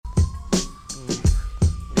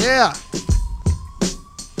Yeah.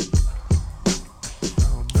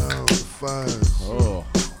 Oh no, the fuzz. Oh,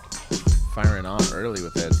 firing off early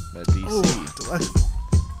with that DC. Oh, delightful.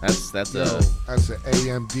 That's Yo, a that's an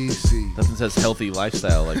AMDC. nothing says healthy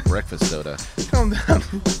lifestyle like breakfast soda. Calm down.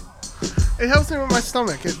 It helps me with my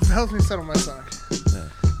stomach. It helps me settle my stomach. Yeah.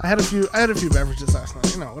 I had a few beverages last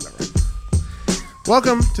night. You know, whatever.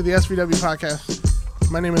 Welcome to the SVW podcast.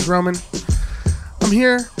 My name is Roman. I'm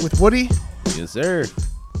here with Woody Yes, sir.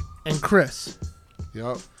 and Chris.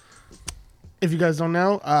 Yup. If you guys don't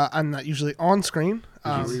know, I'm not usually on screen.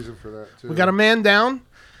 There's a reason for that too. We got a man down.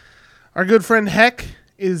 Our good friend Heck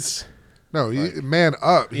is. No, man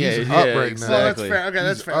up. He's up right now. Well, that's Exactly. fair. Okay,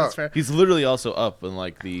 that's fair. That's fair. He's literally also up in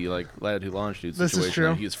like the latitude longitude This situation. is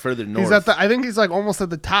true. He's further north. He's at the. I think he's like almost at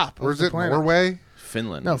the top. Where's of the it? planet. Norway?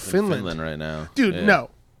 Finland. No, He's in Finland. Finland right now. Dude, Yeah. no.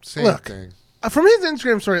 Same Look. thing. From his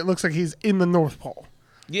Instagram story, it looks like he's in the North Pole.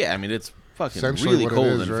 Yeah, I mean it's fucking Essentially really what it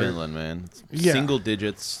cold is, in right? Finland, man. It's Yeah. Single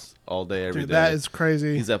digits all day, every day. Dude, that is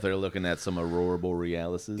crazy. He's up there looking at some aurora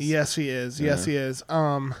borealis. Yes, he is. Yeah. Yes, he is.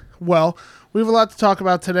 Well, we have a lot to talk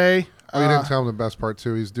about today. Oh, you didn't tell him the best part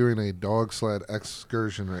too. He's doing a dog sled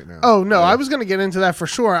excursion right now. Oh, no, Yeah. I was going to get into that for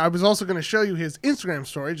sure. I was also going to show you his Instagram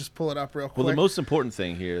story. Just pull it up real quick. Well, the most important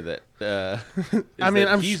thing here that is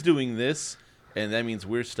I'm he's doing this, and that means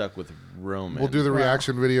we're stuck with Roman. We'll do the Wow.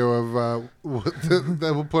 reaction video of that.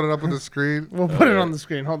 We'll put it up on the screen. We'll put it Okay. on the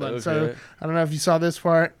screen. Hold on. So, Okay. I don't know if you saw this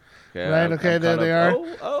part. Okay, Right, okay, there caught they up.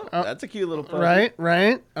 are. Oh, that's a cute little puppy.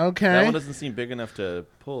 Right. That Okay. one doesn't seem big enough to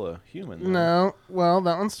pull a human. Though. No. Well,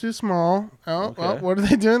 that one's too small. Oh, Okay. well, what are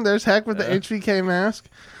they doing? There's Heck with the HVK mask.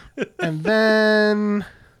 And then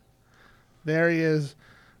there he is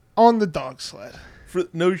on the dog sled.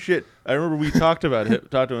 No shit. I remember we talked about it.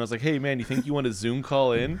 Talked to him. I was like, "Hey man, you think you want to Zoom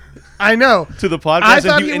call in I know. to the podcast?" I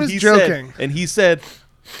thought he was joking. And he said,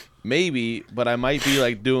 "Maybe, but I might be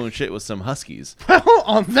like doing shit with some huskies." Well,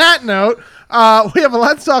 on that note, we have a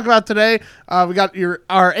lot to talk about today. We got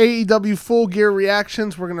our AEW Full Gear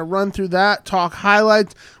reactions. We're going to run through that, talk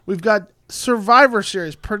highlights. We've got Survivor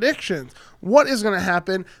Series predictions. What is going to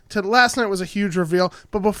happen? Last night was a huge reveal.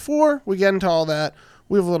 But before we get into all that,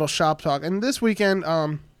 we have a little shop talk. And this weekend,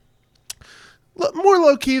 more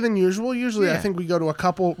low-key than usual. Usually, I Yeah. think we go to a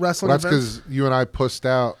couple wrestling Well, that's events. because you and I pussed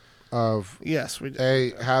out of Yes, we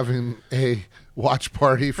did. having a watch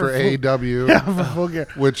party for AEW, Yeah, for Full Gear.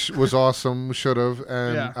 which was awesome. We should have,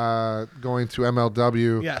 and going to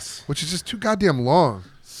MLW, Yes. which is just too goddamn long.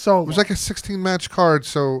 So It was like a 16-match card,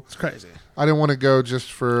 so it's crazy. I didn't want to go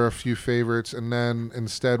just for a few favorites, and then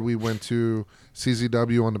instead we went to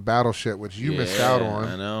CZW on the Battleship, which you missed out I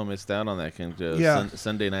on. know, missed out on that. Yeah.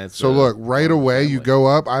 Sunday nights. So look, right away you go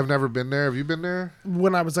up. I've never been there. Have you been there?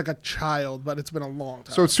 When I was like a child, but it's been a long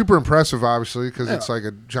time. So it's super impressive, obviously, because Yeah. it's like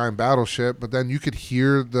a giant battleship. But then you could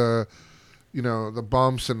hear the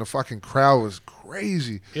bumps, and the fucking crowd was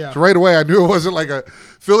crazy. Yeah. So right away I knew it wasn't like a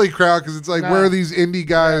Philly crowd, because it's like, Nah. where are these indie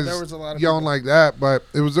guys there was a lot of yelling people. like that? But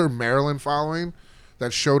it was their Maryland following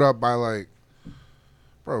that showed up by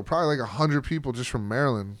probably like 100 people just from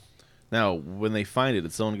Maryland. Now, when they find it,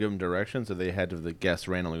 did someone give them directions, or they had to guess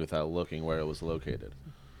randomly without looking where it was located?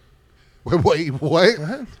 Wait, what?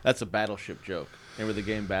 That's a Battleship joke. Remember the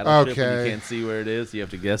game Battleship? When Okay. you can't see where it is, you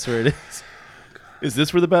have to guess where it is. Is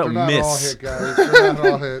this where the battle? They're not all Miss. hit, guys. They're not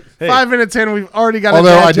all hit. Hey. 5 minutes in, we've already got. Although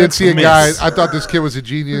a dad I did joke see a from guy, Miss. I thought this kid was a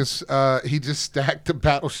genius. He just stacked the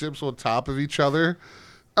battleships on top of each other.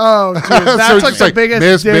 Oh, dude, So that's it's like just the biggest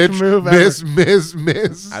miss, dick bitch, move miss, ever.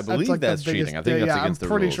 miss. I believe like the that's biggest- cheating. I think that's yeah, against the I'm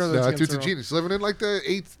pretty rules. sure No, that's that dude's a against the rules. genius. Living in like the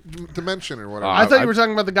 8th dimension or whatever. I thought I- you were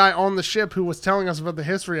talking about the guy on the ship who was telling us about the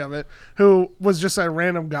history of it, who was just a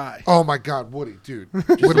random guy. Oh my God, Woody, dude! When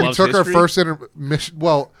we loves took our history? first intermission,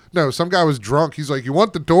 well, no, some guy was drunk. He's like, "You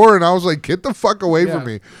want the tour?" And I was like, "Get the fuck away Yeah. from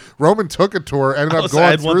me!" Roman took a tour, ended up I going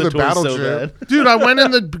had won through the tour so battleship. bad. Dude, I went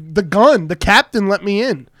in the gun. The captain let me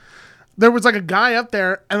in. There was like a guy up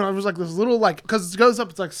there, and I was like this little because it goes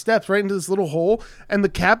up, it's like steps right into this little hole. And the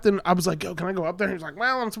captain, I was like, "Yo, can I go up there?" He was like,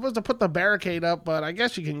 "Well, I'm supposed to put the barricade up, but I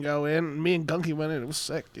guess you can go in." And me and Gunky went in. It was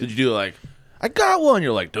sick, dude. Did you do like, I got one?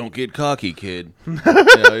 You're like, don't get cocky, kid. You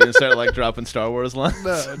didn't start like dropping Star Wars lines.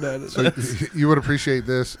 No. So you would appreciate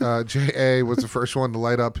this. JA was the first one to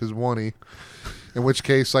light up his oneie. In which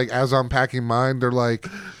case, like as I'm packing mine, they're like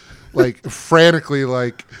frantically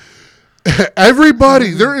like,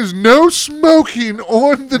 everybody, there is no smoking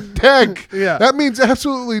on the deck. Yeah. That means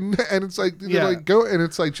absolutely, and it's like, they're Yeah. like go, and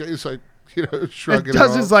it's like Jay's like, shrugging It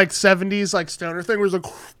does off. his like 70s like stoner thing where he's like,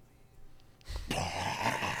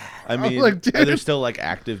 I mean, like, dude. are there still like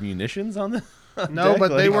active munitions on this? No, but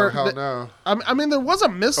they Exactly. were. Hell no. I mean, there was a Or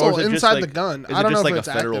missile is it just inside like- the gun. Is I don't it just know like if it's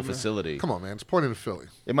a federal active. facility? Come on, man. It's pointing to Philly.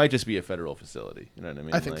 It might just be a federal facility. You know what I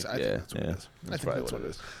mean? I think so. I think yeah, that's what it is. I think probably that's what what it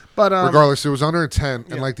it is. But Regardless, it was under intent,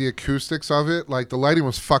 and yeah. like the acoustics of it, like the lighting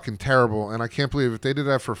was fucking terrible. And I can't believe if they did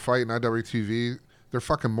that for a fight in IWTV, they're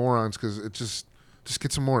fucking morons because it just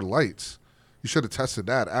get some more lights. You should have tested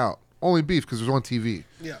that out. Only beef because it was on TV.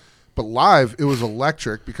 yeah, But live, it was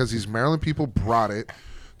electric because these Maryland people brought it.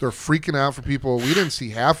 They're freaking out for people. We didn't see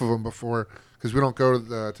half of them before because we don't go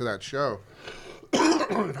to that show.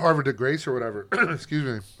 Harvard to Grace or whatever.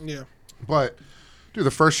 Excuse me. yeah. But, dude,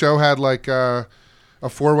 the first show had like a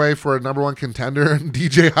 4-way for a number 1 contender, and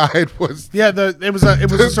DJ Hyde was. Yeah, it was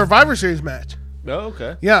a Survivor Series match. Oh,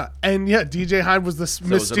 okay. Yeah, and yeah, DJ Hyde was the So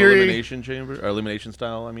was it mystery. elimination chamber or elimination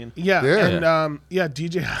style? I mean, Yeah, Yeah. and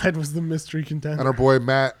DJ Hyde was the mystery contender. And our boy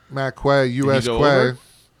Matt Quay, U.S. go Quay. over?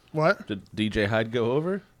 What? did DJ Hyde go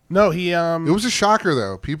over? No, he It was a shocker,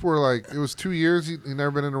 though. People were like, it was 2 years. He never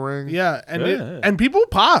been in the ring. yeah, and Yeah. and people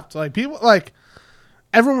popped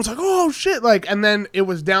everyone was like, oh shit, and then it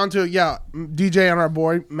was down to DJ and our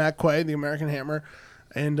boy Matt Quay, the American Hammer,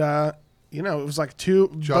 and it was like two.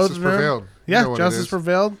 Justice both of them. prevailed. You Yeah, know what it justice is.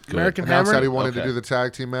 prevailed. American Announced Hammer. that he wanted to Okay. do the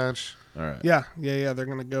tag team match. All right. Yeah. They're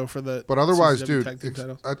gonna go for the. But otherwise, CCW dude, tag team it's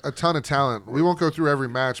titles. a ton of talent. We won't go through every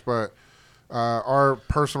match, but our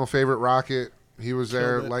personal favorite Rocket, he was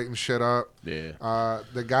there Killed it. lighting shit up. Yeah.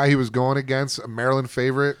 The guy he was going against, a Maryland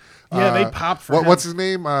favorite. Yeah, they popped for him. What's his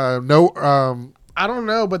name? I don't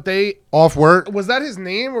know, but they Off work. was that his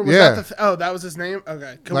name or was Yeah. that the? That was his name.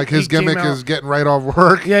 Okay, cool. Like his He came gimmick out- is getting right off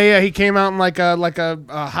work. Yeah, he came out in like a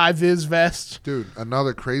high vis vest. Dude,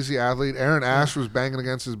 another crazy athlete. Aaron Ash was banging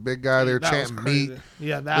against his big guy. They were That was chanting crazy. meat.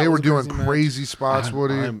 Yeah, that They were was a doing match. crazy spots,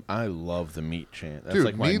 Woody. I love the meat chant. That's Dude,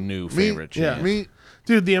 like my meat- new meat- favorite yeah. chant. Meat.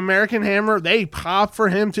 Dude, the American Hammer, they popped for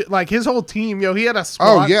him to his whole team. He had a Oh,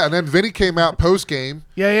 squad. yeah. And then Vinny came out post game.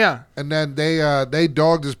 Yeah. And then they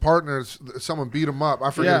dogged his partners. Someone beat him up. I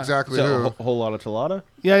forget Yeah. exactly So, who. a whole lot of Talata?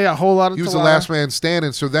 Yeah, a whole lot of He was the Talata. last man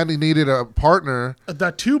standing. So then he needed a partner.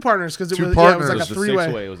 The two partners because it Two was partners. like It a was a three-way.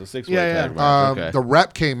 six-way. It was a six-way Yeah, tag yeah. match. Okay. The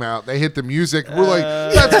rep came out. They hit the music. We're like,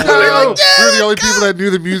 let's go. Like, We were the only people that knew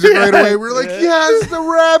the music right away. We were like, yes, the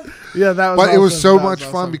rep. Yeah, that was. But it was awesome. so That was much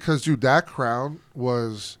fun awesome. because, dude, that crowd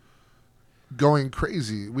was going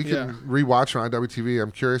crazy. We can Yeah. rewatch it on IWTV.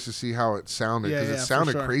 I'm curious to see how it sounded because Yeah, it for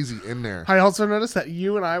sounded sure. crazy in there. I also noticed that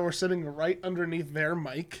you and I were sitting right underneath their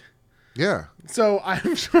mic. Yeah. So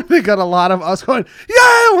I'm sure they got a lot of us going,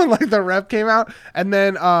 yeah, when like the rep came out. And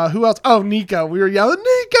then who else? Oh, Nico. We were yelling,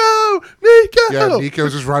 Nico! Yeah,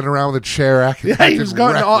 Nico's just running around with a chair. Acting, Yeah, he was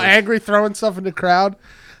going all reckless. angry, throwing stuff in the crowd.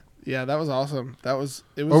 Yeah, that was awesome. It was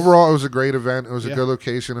Overall, it was a great event. It was Yeah. a good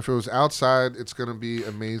location. If it was outside, it's going to be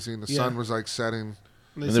amazing. The Yeah. sun was like setting.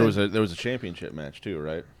 they And said- there was a championship match too,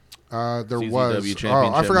 right? There CZW was. Oh, I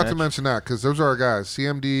championship forgot to match. mention that because those are our guys.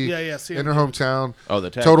 CMD, Yeah, in their hometown. Oh, the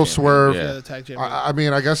tag Total champion. swerve. yeah, Yeah. the tag champion. I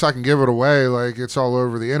mean, I guess I can give it away. Like, it's all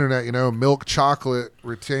over the internet, you know. Milk Chocolate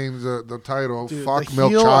retains the title. Dude, Fuck the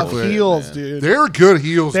Milk heel of Chocolate. heels, Yeah. dude. They're good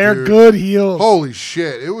heels, They're dude. good heels. Holy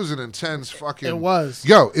shit. It was an intense fucking... It was.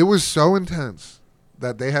 Yo, it was so intense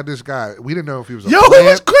that they had this guy. We didn't know if he was a Yo, it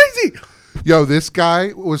was plant. crazy. Yo, this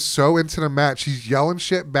guy was so into the match. He's yelling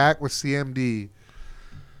shit back with CMD.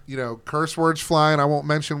 You know, curse words flying. I won't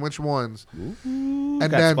mention which ones. And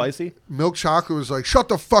Got then spicy. Milk Chocolate was like, shut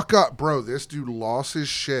the fuck up, bro. This dude lost his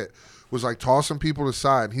shit. Was like tossing people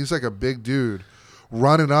aside. And he's like a big dude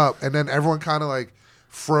running up. And then everyone kind of like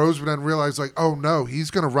froze, but then realized like, oh no,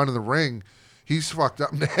 he's going to run in the ring. He's fucked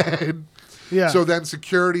up in the head. Yeah. So then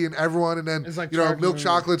security and everyone, and then It's like you know charging Milk him.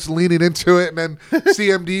 Chocolate's leaning into it, and then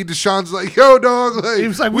CMD Deshaun's like, "Yo, dog, like He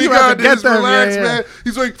was like, we "We have got to get this, them." relax, Yeah, yeah. man."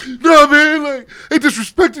 He's like, "No, man, like they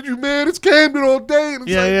disrespected you, man. It's Camden all day." And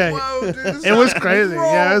it's Yeah, like, yeah. Whoa, dude, this It was is crazy.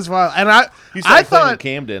 wrong. Yeah, it was wild. And I You started playing in thought,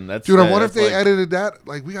 Camden. That's Dude, I wonder if that's they like- edited that.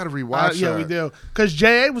 Like, we got to rewatch yeah, that. we do. Because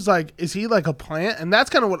JA was like, is he like a plant? And that's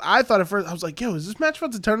kind of what I thought at first. I was like, yo, is this match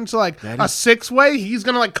about to turn into like a six-way? He's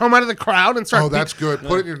going to like come out of the crowd and start. Oh, that's good.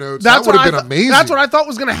 Put it in your notes. That's That would what have I been amazing. That's what I thought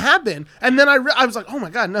was going to happen. And then I was like, oh my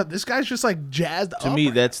God, no, this guy's just like jazzed up. To me,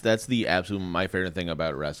 that's the absolute my favorite thing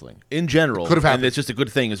about wrestling in general. Could've happened. And it's just a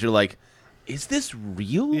good thing. Is you're like, is this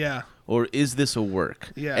real? Yeah. Or is this a work?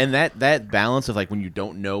 Yeah. And that balance of like when you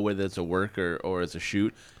don't know whether it's a work or it's a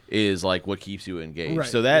shoot is like what keeps you engaged. Right.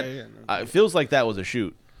 So that Yeah, yeah, no. it feels like that was a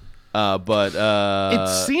shoot. But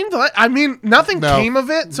It seemed like, I mean, nothing No. came of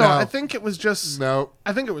it, so No. I think it was just, No,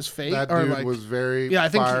 I think it was fake. that or dude like, was very Yeah, I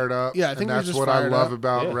think he- fired up. yeah, I think and he was that's just what I fired love up.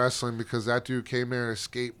 about Yeah. wrestling, because that dude came there to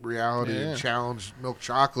escape reality Yeah. and challenge milk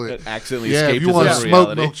chocolate. accidentally Yeah, if escaped you his want to own smoke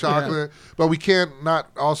reality. milk chocolate, but we can't not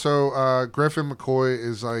also. Griffin McCoy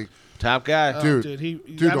is like, Top guy. Oh, dude, dude,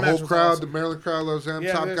 dude, that the match whole was crowd, awesome. the Maryland crowd loves him.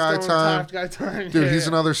 Yeah, top let's guy go with time. Top guy time. Dude, Yeah, he's yeah.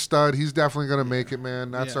 another stud. He's definitely gonna make it, man.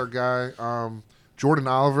 That's Yeah. our guy. Jordan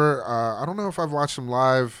Oliver. I don't know if I've watched him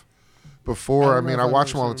live I before. I don't know mean, if I I've watch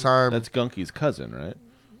ever him all the seen time. That's Gunky's cousin, right?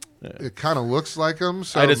 It kind of looks like him,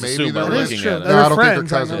 so I just maybe assumed they're by That is looking true. at it. They're No, I don't friends. think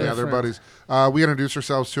they're cousins. I know Yeah, they're they're friends. buddies. We introduced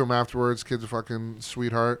ourselves to him afterwards. Kid's a fucking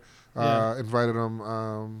sweetheart. Yeah. Invited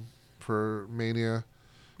him for Mania,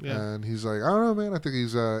 Yeah, and he's like, I don't know, man. I think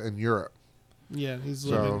he's in Europe. yeah, he's So-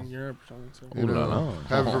 living in Europe or something. So. You Ooh la know, la.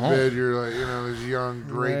 heaven forbid you're like, this young,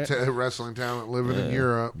 great Right. wrestling talent living in Yeah.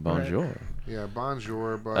 Europe. Bonjour. Yeah,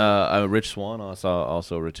 bonjour. But Rich Swann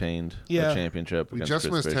also retained Yeah. the championship. we against just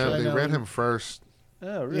Chris missed Bishop. him. I They know. ran him first.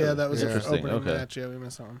 Oh, really? Yeah, that was Yeah. the interesting. opening Okay. match. Yeah, we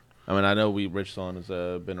missed on. I mean, I know Rich Swann has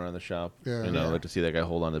been around the shop. Yeah. You know, Yeah. like to see that guy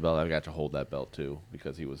hold on to the belt. I got to hold that belt too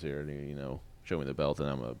because he was here and he, showed me the belt,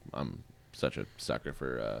 and I'm such a sucker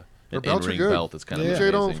for Their an belts are in-ring good. belt. It's kind of Yeah.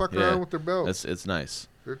 They don't amazing. fuck Yeah. around with their belts. It's nice.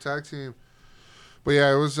 They're a tag team. But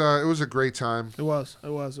yeah, it was a great time. It was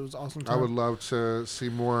awesome. I would love to see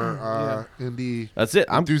more indie That's it.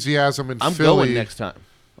 I'm enthusiasm in I'm Philly. going next time.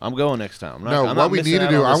 I'm going next time. I'm not, No, I'm what not we missing need to out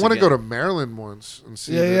do, on I this want to go again. to Maryland once and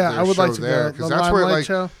see Yeah, their I would show like to there, go. because The that's where Limelight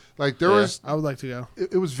show. there Yeah. was I would like to go.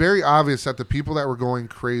 it was very obvious that the people that were going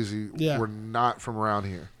crazy Yeah. were not from around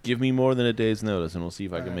here. Give me more than a day's notice, and we'll see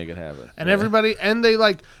if I can Right. make it happen. And Yeah. everybody, and they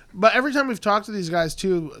but every time we've talked to these guys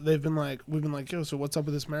too, we've been like, yo, so what's up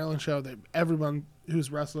with this Maryland show? Everyone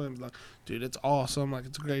who's wrestling is like, dude, it's awesome. Like,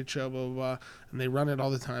 it's a great show, blah, blah, blah. And they run it all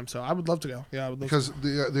the time. So I would love to go. Yeah, I would love Because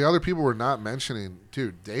to. the other people were not mentioning,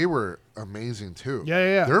 dude, they were amazing too.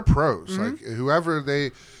 Yeah. They're pros. Like whoever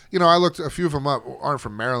they, I looked a few of them up aren't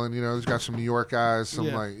from Maryland. There's got some New York guys, some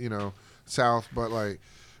Yeah. South, but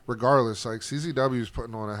regardless, CZW's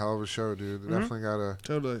putting on a hell of a show, dude. They definitely got to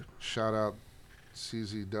Totally. shout out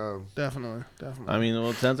CZ Dub. Definitely. I mean,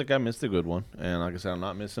 well, it sounds like I missed a good one, and like I said, I'm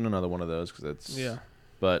not missing another one of those because it's Yeah.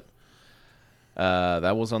 But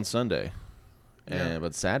that was on Sunday, Yeah.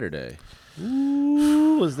 but Saturday,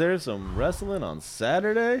 ooh, was there some wrestling on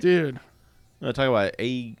Saturday? Dude, I'm gonna talk about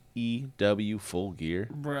AEW Full Gear,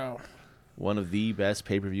 bro. one of the best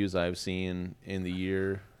pay-per-views I've seen in the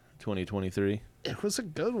year 2023. It was a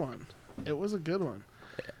good one.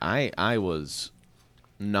 I was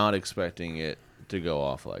not expecting it to go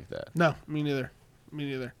off like that. No, me neither.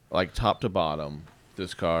 Like top to bottom,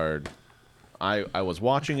 this card. I was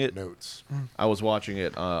watching it. Notes. I was watching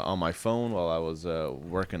it on my phone while I was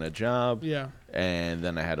working a job. Yeah. And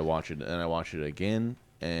then I had to watch it, and I watched it again,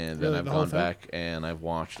 and then Really, I've the whole gone thing? back and I've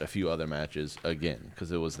watched a few other matches again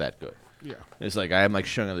because it was that good. Yeah. It's like I'm like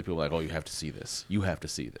showing other people like, oh, you have to see this. You have to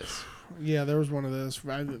see this. Yeah, there was one of those.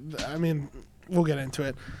 I mean, we'll get into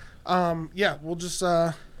it. Yeah, we'll just.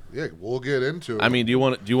 Yeah, we'll get into it. I mean, do you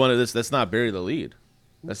want to this? Let's not bury the lead.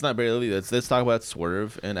 Let's not bury the lead. Let's talk about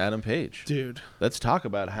Swerve and Adam Page. Dude. Let's talk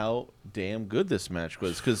about how damn good this match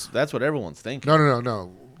was because that's what everyone's thinking.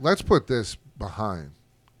 No. Let's put this behind.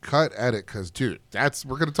 Cut, edit, because, dude,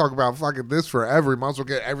 we're going to talk about fucking this forever. We might as well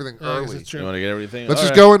get everything early. It's You true. want to get everything? Let's All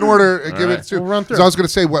just right. go in order and All give right. it to. We'll run through. 'Cause I was going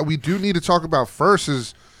to say, what we do need to talk about first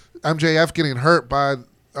is MJF getting hurt by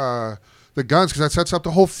the guns, because that sets up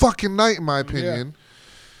the whole fucking night, in my opinion.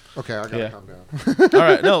 Okay, I got to Yeah. calm down. All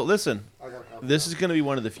right. No, listen. I gotta calm This is going to be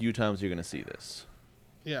one of the few times you're going to see this.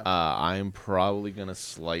 Yeah. I'm probably going to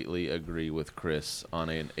slightly agree with Chris on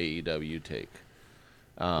an AEW take.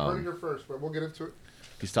 down. Heard it here first, but we'll get into it.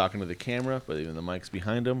 He's talking to the camera, but even the mic's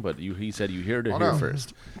behind him. But he said you heard it Oh, here no.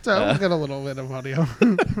 first. So we'll get a little bit of audio.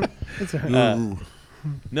 It's all right.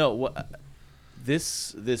 No,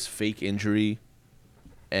 this fake injury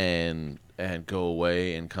and go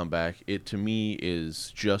away and come back, it to me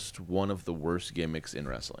is just one of the worst gimmicks in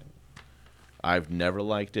wrestling. I've never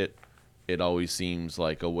liked it. It always seems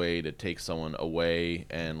like a way to take someone away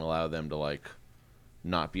and allow them to like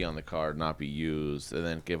not be on the card, not be used, and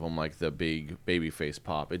then give them like the big babyface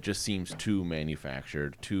pop. It just seems too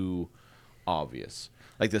manufactured, too obvious.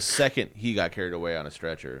 Like the second he got carried away on a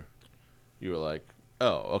stretcher, you were like,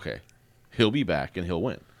 oh, okay, he'll be back and he'll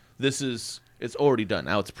win. It's already done.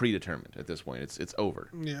 Now it's predetermined at this point. It's over.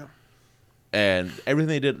 Yeah. And everything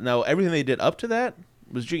they did up to that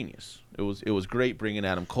was genius. It was great bringing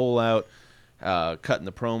Adam Cole out, cutting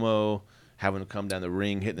the promo, having him come down the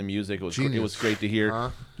ring, hitting the music. It was Genius. great to hear. Huh?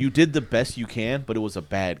 You did the best you can, but it was a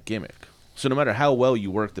bad gimmick. So no matter how well you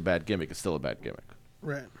work the bad gimmick, it's still a bad gimmick.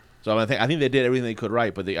 Right. So I think they did everything they could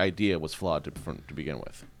right, but the idea was flawed to begin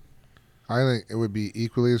with. I think it would be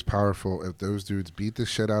equally as powerful if those dudes beat the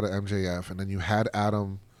shit out of MJF, and then you had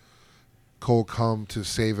Adam Cole come to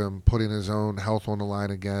save him, putting his own health on the line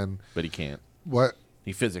again. But he can't. What?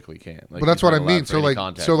 He physically can't. But that's what I mean. So like,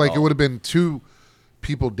 it would would have been 2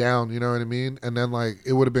 people down. You know what I mean? And then like,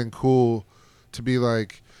 it would have been cool to be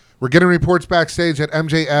like, we're getting reports backstage that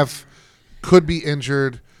MJF could be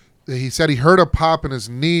injured. He said he heard a pop in his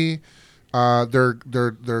knee. They're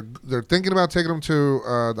thinking about taking him to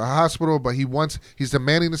the hospital, but he's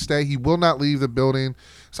demanding to stay. He will not leave the building.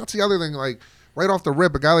 So that's the other thing. Like right off the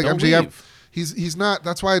rip, a guy like Don't MJF, leave. he's not.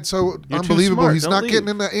 That's why it's so You're too unbelievable. smart. He's Don't not leave. getting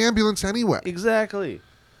in the ambulance anyway. Exactly.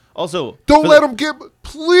 Also, Don't let him get.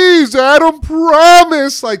 Please, Adam,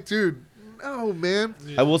 promise. Like, dude, no, man.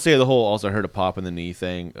 I will say the whole also heard a pop in the knee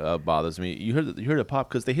thing bothers me. You heard a pop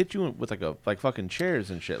because they hit you with like fucking chairs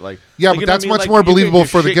and shit. Like Yeah, like, but you know that's what I mean? much Like, more you're getting believable your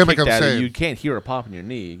for the shit gimmick kicked I'm out of saying. You can't hear a pop in your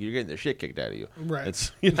knee. You're getting the shit kicked out of you.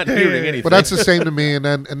 Right. You're not hearing anything. But that's the same to me. And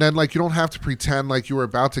then like you don't have to pretend like you were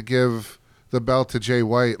about to give the belt to Jay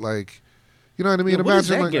White. Like, you know what I mean? Yeah, what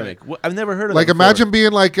is Imagine that like, gimmick? I've never heard of like that before. imagine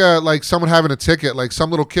being like someone having a ticket, like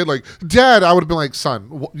some little kid, like Dad. I would have been like,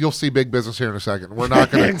 son, you'll see big business here in a second. We're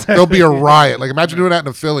not gonna. There'll be a riot. Like imagine doing that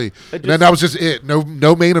in Philly, and then that was just it. No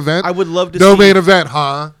main event. I would love to no see, main event,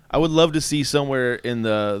 huh? I would love to see somewhere in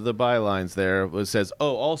the bylines there it says,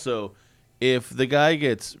 oh, also, if the guy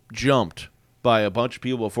gets jumped by a bunch of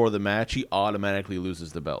people before the match, he automatically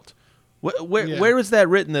loses the belt. Where is that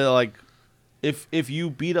written? That like, if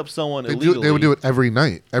you beat up someone illegally, They would do it every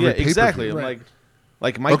night. Every yeah, exactly. pay-per-view. I'm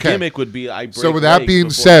like my Okay. gimmick would be I break So with that legs being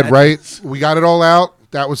before said, matches. right, we got it all out.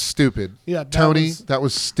 That was stupid. Yeah, Tony, that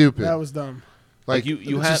was stupid. That was dumb. Like you it's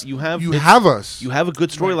have just- you have you it's- have us. You have a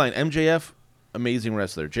good storyline. MJF, amazing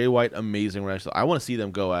wrestler. Jay White, amazing wrestler. I want to see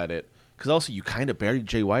them go at it because also you kind of buried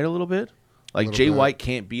Jay White a little bit. Like Little Jay bit. White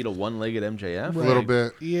can't beat a one-legged MJF. a little Like,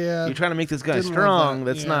 bit. Yeah. You're trying to make this guy Didn't love strong. that,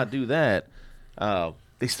 Let's yeah. not do that.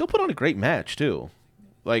 They still put on a great match too.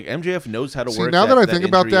 Like MJF knows how to See, work. now that I think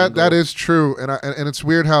about injury that, angle. that is true, and it's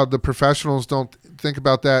weird how the professionals don't think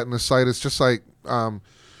about that in the site. It's just like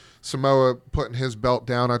Samoa putting his belt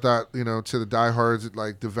down. I thought, to the diehards, it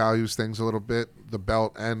like devalues things a little bit, the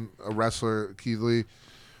belt and a wrestler, Keith Lee.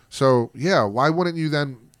 So yeah, why wouldn't you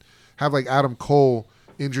then have like Adam Cole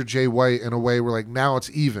injure Jay White in a way where like now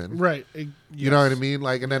it's even, Right. You know what I mean?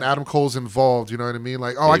 Like, and then Adam Cole's involved. You know what I mean?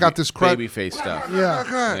 Like, I got this crap. babyface stuff. Yeah.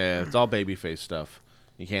 Yeah, it's all babyface stuff.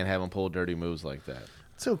 You can't have him pull dirty moves like that.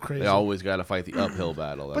 So crazy. They always got to fight the uphill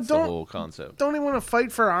battle. That's the don't- whole concept. Don't he want to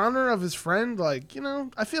fight for honor of his friend? Like,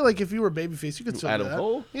 I feel like if you were babyface, you could still do Adam that.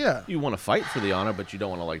 Cole? Yeah. You want to fight for the honor, but you don't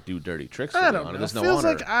want to like do dirty tricks for I the don't honor. know. There's It no feels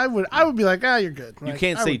honor. like I would be like, you're good. You Like,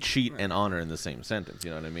 can't I say would- cheat and honor in the same sentence.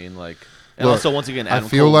 You know what I mean? Like, and Look, also once again, I Adam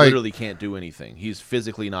feel Cole like- literally can't do anything. He's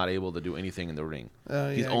physically not able to do anything in the ring.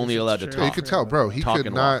 Yeah, He's I only guess allowed that's to true. You talk. could tell, bro. He Talk could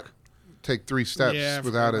and not walk. take 3 steps Yeah, I without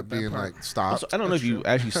forgot it about that being part. like stopped. Also, I don't know if That's you true.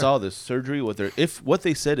 actually saw this surgery. If what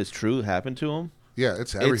they said is true happened to him, Yeah,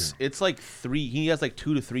 it's everything. it's like 3. He has like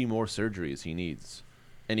 2 to 3 more surgeries he needs,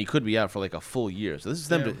 and he could be out for like a full year. So this is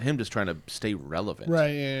him just trying to stay relevant.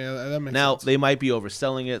 Right. Yeah. That makes Now sense. they might be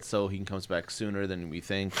overselling it, so he comes back sooner than we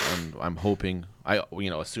think, and I'm hoping. I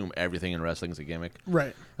assume everything in wrestling is a gimmick.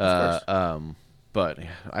 Right. Of course. But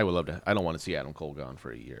I would love to. I don't want to see Adam Cole gone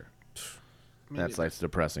for a year. Me That's neither. like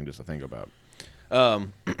depressing just to think about.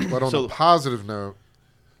 But on so- a positive note,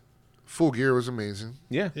 Full Gear was amazing.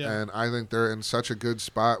 Yeah. Yeah. And I think they're in such a good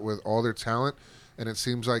spot with all their talent. And it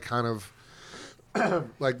seems like kind of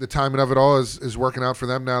like the timing of it all is working out for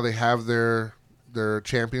them now. They have their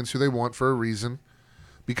champions who they want for a reason.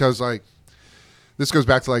 Because like this goes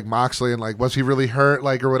back to like Moxley and like was he really hurt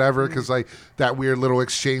like or whatever? Because like that weird little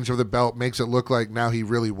exchange of the belt makes it look like now he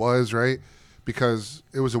really was, right? Because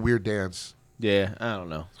it was a weird dance. Yeah, I don't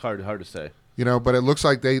know. It's hard to say. But it looks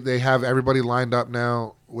like they have everybody lined up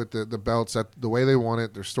now with the belts that the way they want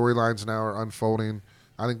it. Their storylines now are unfolding.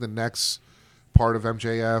 I think the next part of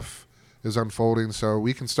MJF is unfolding, so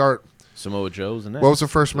we can start. Samoa Joe's and What was the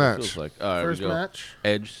first That's what it match? feels like. All right, First we go. match.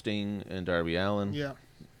 Edge, Sting, and Darby Allin. Yeah.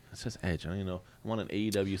 It says Edge. I don't even know. I'm on an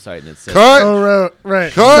AEW site and it says Cut! Oh,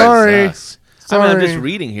 right. Cut! Sorry. Jesus. I mean, I'm just Sorry.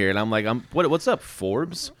 reading here, and I'm like, what's up,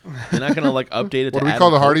 Forbes? You're not gonna like update it. What to do we Adam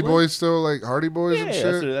call the Hardy Copeland? Boys still? Like Hardy Boys Yeah, and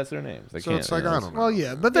shit? that's their names. They So can't, it's like, yeah, I that's- don't know. Well,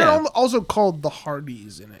 yeah, but they're Yeah. also called the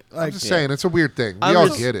Hardys in it. Like, I'm just saying, it's a weird thing. We I'm all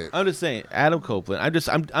just- get it. I'm just saying, Adam Copeland.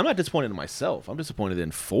 I'm not disappointed in myself. I'm disappointed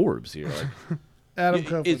in Forbes here. Like, Adam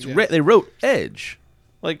Copeland. it's yeah. they wrote Edge,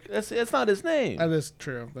 Like that's not his name. That is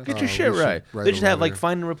true. Get your shit we should right. write They a should have like letter.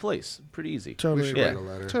 find and replace. Pretty easy. Totally We should agree. write a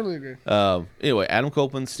letter. Totally agree. Anyway, Adam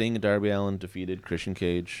Copeland, Sting, and Darby Allin defeated Christian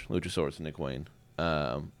Cage, Luchasaurus, and Nick Wayne.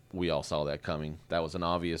 We all saw that coming. That was an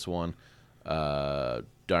obvious one.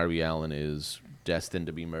 Darby Allin is destined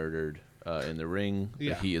to be murdered in the ring.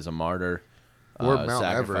 Yeah. He is a martyr, Or Mount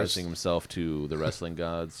sacrificing Everest. himself to the wrestling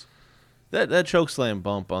gods. That chokeslam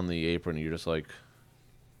bump on the apron, you're just like,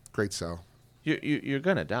 Great sell. you're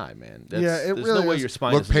gonna die, man. It there's really no way is. your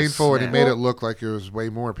spine Looked is gonna painful, and he snap. made it look like it was way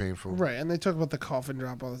more painful. Right, and they talk about the coffin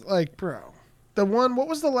drop. Like, bro, the one. What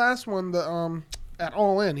was the last one? The at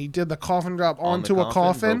All In, he did the coffin drop On the onto a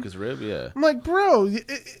coffin. broke his rib. Yeah. I'm like, bro,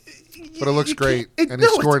 But it looks great, and he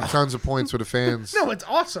scored tons of points with the fans. No, it's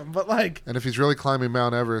awesome, but like, And if he's really climbing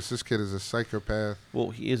Mount Everest, this kid is a psychopath.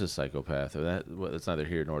 Well, he is a psychopath. That's neither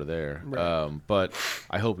here nor there. Right. But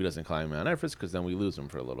I hope he doesn't climb Mount Everest because then we lose him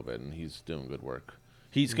for a little bit, and he's doing good work.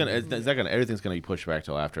 He's gonna. It's not gonna. Everything's gonna be pushed back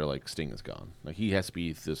till after like Sting is gone. Like he has to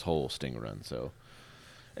be this whole Sting run. So,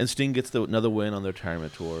 and Sting gets another win on the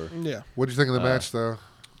retirement tour. yeah, What do you think of the match, though?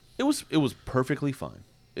 It was perfectly fine.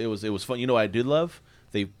 It was fun. You know what I did love?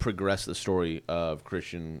 They progressed the story of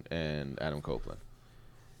Christian and Adam Copeland.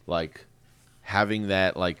 Like having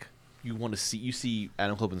that, like you see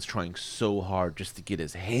Adam Copeland's trying so hard just to get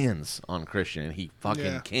his hands on Christian, and he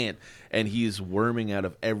fucking can't. And he's worming out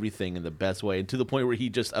of everything in the best way, and to the point where he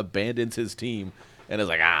just abandons his team and is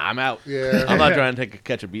like, I'm out. Yeah. I'm not trying to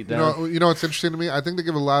catch a beat down. You know what's interesting to me? I think they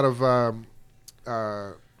give a lot of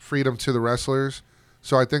freedom to the wrestlers.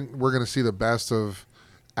 So I think we're going to see the best of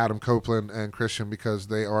Adam Copeland and Christian because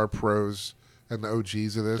they are pros and the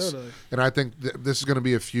OGs of this. Totally. And I think this is going to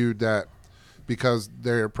be a feud that, because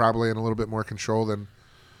they're probably in a little bit more control than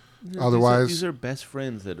otherwise. These are best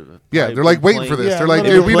friends that have They're like waiting for this. Yeah, they're like,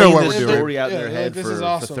 literally dude, we know playing what this we're doing. story out in Yeah, their like, head this for is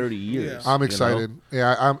awesome. 30 years. Yeah. I'm you excited. know?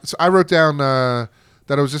 Yeah, so I wrote down that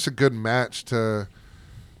it was just a good match to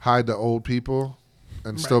hide the old people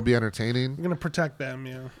and still be entertaining. you're gonna protect them,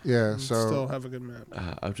 Yeah, and so still have a good match.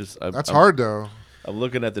 that's hard though. I'm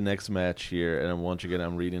looking at the next match here, and once again,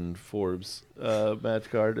 I'm reading Forbes' match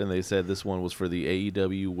card, and they said this one was for the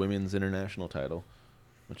AEW Women's International title,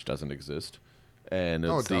 which doesn't exist. And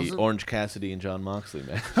Oh, it's it the doesn't? Orange Cassidy and John Moxley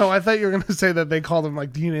match. Oh, I thought you were gonna say that they called him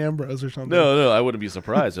like Dean Ambrose or something. No, I wouldn't be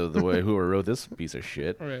surprised of the way whoever wrote this piece of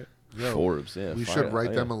shit. Right. Yo, Forbes, yeah. we fire- should write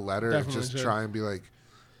yeah. them a letter and Definitely just should. try and be like,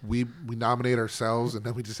 we nominate ourselves and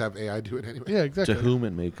then we just have AI do it anyway. Yeah, exactly. To whom it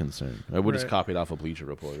may concern. I would just Right. copy it off a Bleacher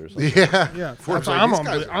Report or something. Yeah, Yeah, Forbes that's- like, I'm "These on.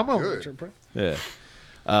 guys are I'm on. good." Richard Prince.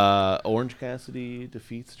 Yeah. Orange Cassidy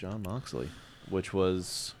defeats John Moxley, which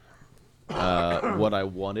was what I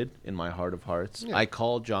wanted in my heart of hearts. Yeah. I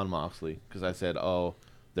called John Moxley because I said, "Oh,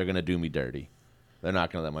 they're gonna do me dirty. They're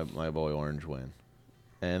not gonna let my boy Orange win,"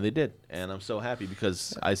 and they did. And I'm so happy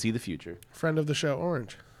because I see the future. Friend of the show,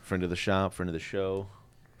 Orange. Friend of the shop, friend of the show,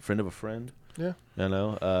 friend of a friend. Yeah. You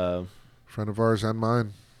know. Friend of ours and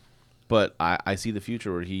mine. But I see the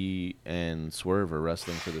future where he and Swerve are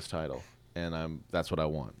wrestling for this title, and that's what I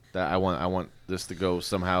want. I want this to go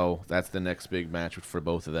somehow. That's the next big match for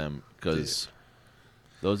both of them because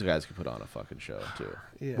those guys can put on a fucking show too.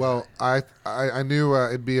 Yeah. Well, I knew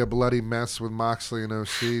it'd be a bloody mess with Moxley and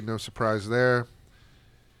OC. No surprise there.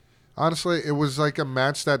 Honestly, it was like a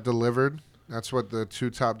match that delivered. That's what the two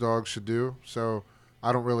top dogs should do. So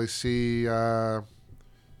I don't really see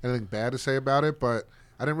anything bad to say about it, but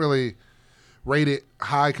I didn't really rate it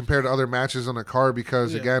high compared to other matches on the card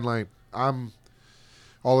because, again, like I'm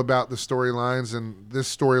all about the storylines, and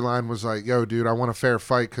this storyline was like, yo, dude, I want a fair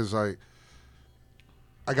fight because I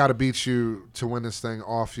got to beat you to win this thing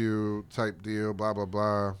off you type deal, blah, blah,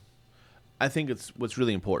 blah. I think what's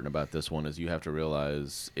really important about this one is you have to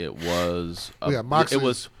realize it was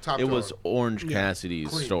Moxley's top it was dog. Orange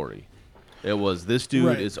Cassidy's story. It was this dude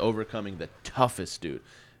Right. is overcoming the toughest dude.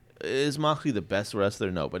 Is Moxley the best wrestler?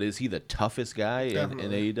 No, but is he the toughest guy in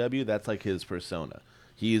Definitely. AEW? That's like his persona.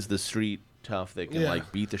 He is the street tough that can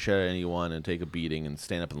like beat the shit out of anyone and take a beating and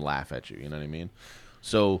stand up and laugh at you. You know what I mean?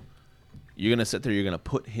 So you're gonna sit there. You're gonna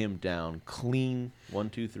put him down clean 1,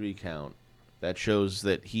 2, 3 count. That shows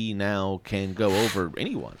that he now can go over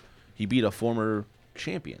anyone. He beat a former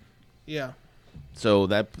champion. yeah. So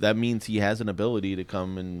that means he has an ability to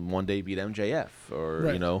come and one day beat MJF or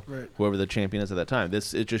Right. whoever the champion is at that time.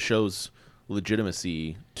 It just shows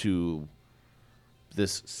legitimacy to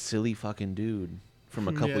this silly fucking dude from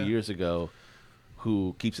a couple Yeah. years ago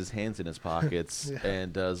who keeps his hands in his pockets Yeah.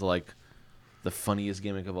 and does like the funniest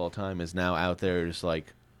gimmick of all time is now out there just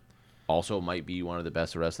like also might be one of the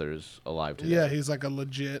best wrestlers alive today. Yeah, he's like a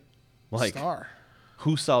legit Like, star.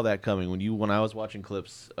 Who saw that coming when I was watching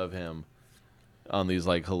clips of him on these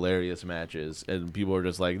like hilarious matches, and people are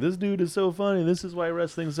just like, "This dude is so funny. This is why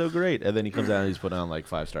wrestling's so great." And then he comes out and he's putting on like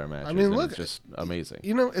 5-star matches. I mean, and look, it's just amazing.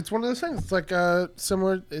 You know, it's one of those things. It's like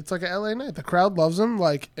similar. It's like a LA Knight. The crowd loves him.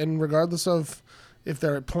 Like, and regardless of if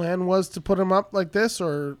their plan was to put him up like this,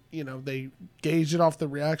 or they gauge it off the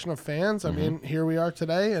reaction of fans. I mean, here we are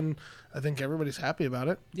today, and I think everybody's happy about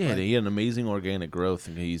it. Yeah, Like, he had an amazing organic growth,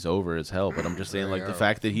 and he's over as hell. But I'm just saying, like the Yeah.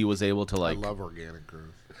 fact that he was able to like. I love organic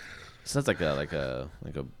growth. Sounds like a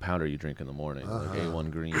powder you drink in the morning, like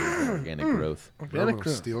A1 Green organic growth. organic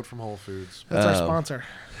growth. Steal it from Whole Foods. That's our sponsor.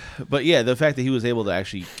 But yeah, the fact that he was able to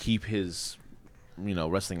actually keep his,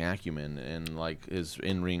 wrestling acumen and like his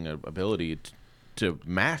in-ring ability to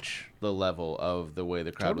match the level of the way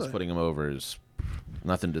the crowd was Totally. putting him over is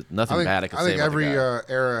nothing bad I can I say think about every the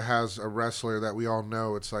guy. era has a wrestler that we all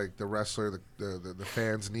know. It's like the wrestler the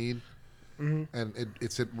fans need. And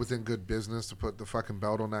it's within good business to put the fucking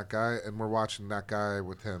belt on that guy, and we're watching that guy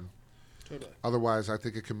with him. Totally. Otherwise, I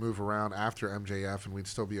think it can move around after MJF, and we'd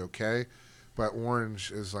still be okay. But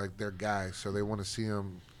Orange is like their guy, so they want to see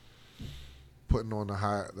him putting on the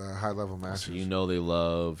high level matches. So they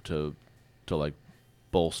love to like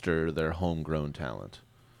bolster their homegrown talent.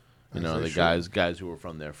 As The they should. guys who were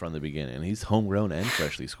from there from the beginning, and he's homegrown and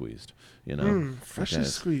freshly squeezed. Freshly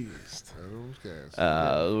Guys. squeezed. Those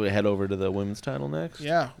guys. We head over to the women's title next.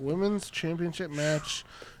 Yeah, women's championship match: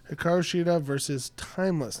 Hikaru Shida versus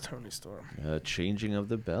Timeless Tony Storm. Changing of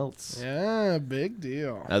the belts. Yeah, big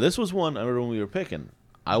deal. Now this was one I remember when we were picking.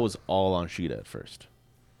 I was all on Sheeta at first,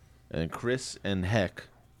 and Chris and Heck,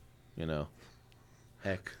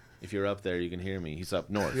 Heck. If you're up there, you can hear me. He's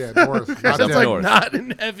up north. Yeah, north. Not That's dead. like north. Not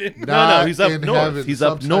in heaven. No, he's up in north. heaven. He's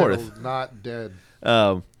up Subtitles, north. Not dead.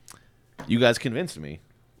 You guys convinced me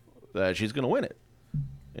that she's gonna win it.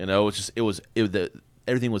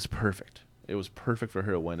 Everything was perfect. It was perfect for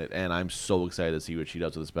her to win it, and I'm so excited to see what she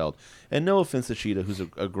does with this belt. And no offense to Sheeta, who's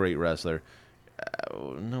a great wrestler,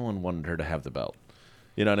 no one wanted her to have the belt.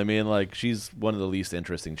 You know what I mean? Like, she's one of the least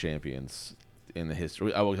interesting champions in the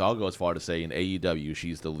history. I'll go as far to say in AEW,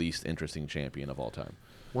 she's the least interesting champion of all time.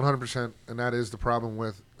 100%, and that is the problem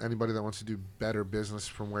with anybody that wants to do better business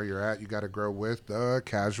from where you're at. You got to grow with the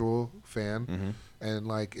casual fan, and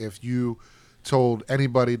like if you told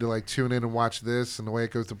anybody to like tune in and watch this, and the way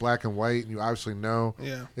it goes to black and white, and you obviously know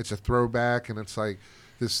it's a throwback, and it's like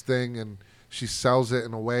this thing, and she sells it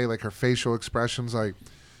in a way like her facial expressions, like,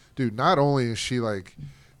 dude, not only is she like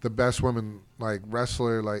the best woman like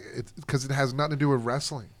wrestler, like it's because it has nothing to do with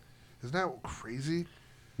wrestling. Isn't that crazy?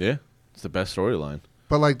 Yeah, it's the best storyline.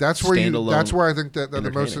 But like that's where Standalone, that's where I think that the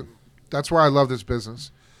most. entertaining. That's why I love this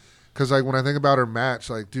business, because like when I think about her match,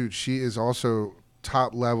 like dude, she is also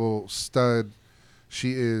top level stud.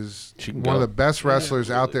 She is She can one of go. the best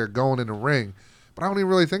wrestlers out absolutely. there going in the ring. But I don't even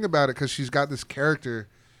really think about it because she's got this character,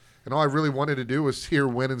 and all I really wanted to do was see her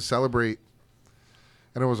win and celebrate,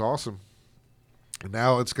 and it was awesome. And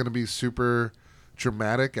now it's going to be super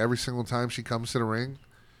dramatic every single time she comes to the ring.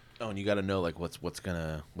 Oh, and you got to know like what's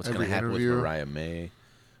gonna Every happen interview. with Mariah May,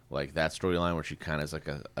 like that storyline where she kind of is like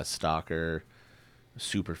a stalker,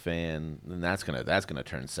 super fan, and that's gonna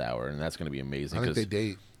turn sour, and that's gonna be amazing. I think they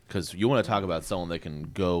date. Because you want to talk about someone that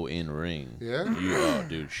can go in ring. Yeah? Oh,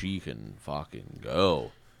 dude, she can fucking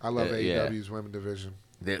go. I love Yeah. AEW's women division.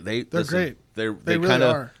 They're Listen, great. They really kind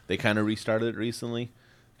of are. they kind of restarted it recently,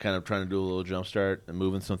 kind of trying to do a little jump start and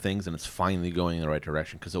moving some things, and it's finally going in the right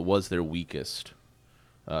direction because it was their weakest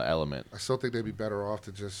element. I still think they'd be better off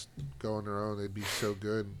to just go on their own. They'd be so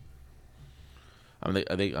good. I mean,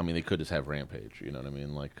 they could just have Rampage. You know what I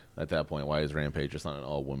mean? Like at that point, why is Rampage just not an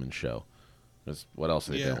all women show? Because what else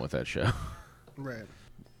are they doing with that show? Right.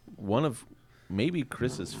 One of maybe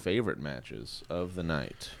Chris's favorite matches of the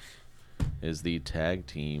night is the tag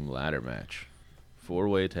team ladder match,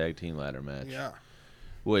 4-way tag team ladder match. Yeah.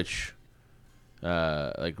 Which,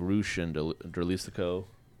 like Roosh and Dralistico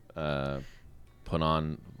put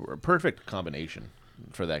on a perfect combination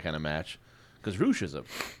for that kind of match. Because Roosh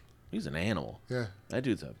he's an animal. Yeah. That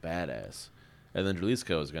dude's a badass. And then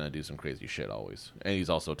Dralistico is going to do some crazy shit always. And he's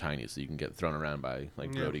also tiny, so you can get thrown around by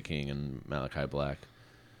like Brody King and Malachi Black.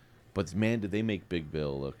 But man, did they make Big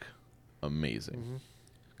Bill look amazing.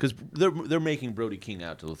 Because they're making Brody King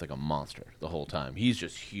out to look like a monster the whole time. He's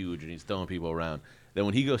just huge, and he's throwing people around. Then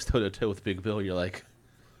when he goes toe-to-toe with Big Bill, you're like,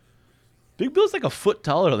 Big Bill's like a foot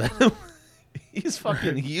taller than him. He's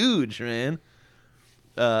fucking huge, man.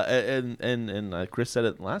 And Chris said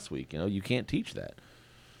it last week. You can't teach that.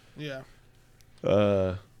 Yeah.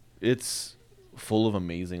 It's full of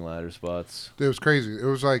amazing ladder spots. It was crazy. It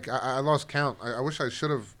was like I lost count. I wish I should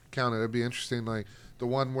have counted. It'd be interesting. Like the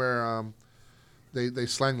one where they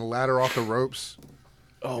slang the ladder off the ropes.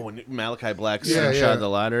 Oh, when Malachi Black Yeah, shot yeah. the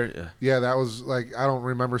ladder. Yeah. Yeah, that was like I don't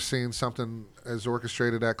remember seeing something as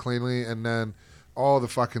orchestrated that cleanly. And then all the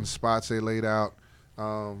fucking spots they laid out,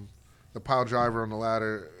 the pile driver on the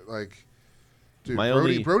ladder, like, dude,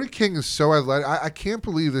 Brody King is so athletic. I can't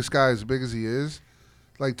believe this guy as big as he is.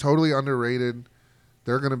 Like, totally underrated.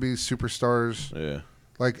 They're gonna be superstars. Yeah.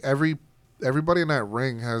 Like everybody in that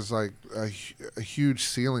ring has like a huge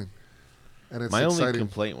ceiling, and it's My exciting. only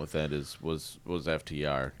complaint with that was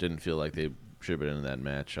FTR. Didn't feel like they should have been in that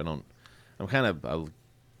match. I'm kind of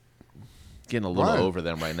getting a little Why? over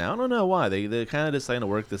them right now. I don't know why. They're kind of deciding to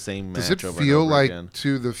work the same match Does it over feel and over like again.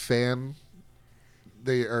 to the fan,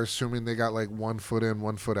 they are assuming they got like 1 foot in,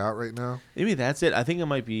 1 foot out right now? Maybe that's it. I think it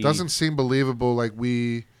might be. Doesn't seem believable. Like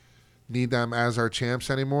we need them as our champs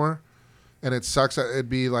anymore, and it sucks that it'd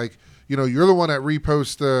be like, you know, you're the one that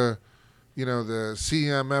reposts the, you know, the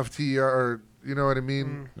CMFTR, or you know what I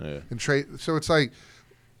mean, Yeah. and trade. So it's like,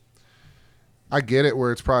 I get it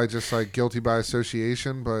where it's probably just like guilty by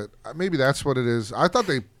association, but maybe that's what it is. I thought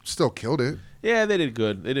they still killed it. Yeah, they did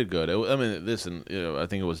good. They did good. I mean, listen, you know, I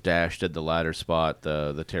think it was Dash did the ladder spot,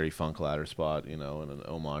 the Terry Funk ladder spot, you know, and an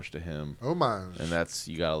homage to him. Homage. And that's,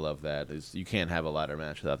 you gotta love that. You can't have a ladder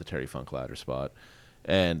match without the Terry Funk ladder spot,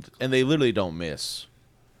 and they literally don't miss.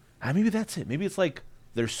 Maybe that's it. Maybe it's like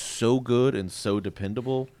they're so good and so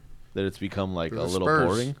dependable that it's become like They're a the little Spurs.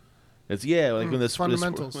 boring. It's when this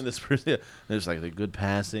fundamentals. yeah, there's like the good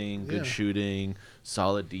passing, good Yeah. shooting,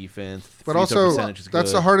 solid defense. But free throw also, percentage is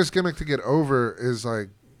that's good. the hardest gimmick to get over is like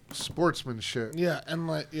sportsmanship. Yeah, and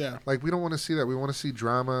like Like, we don't want to see that. We want to see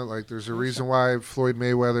drama. Like, there's a reason why Floyd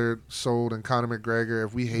Mayweather sold and Conor McGregor.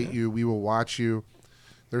 If we hate you, we will watch you.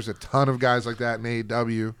 There's a ton of guys like that in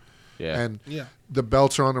AEW. Yeah. And Yeah. the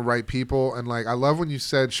belts are on the right people. And, like, I love when you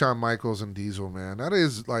said Shawn Michaels and Diesel, man. That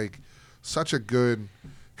is, like, such a good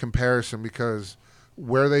comparison because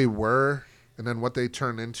where they were and then what they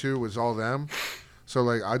turned into was all them. So,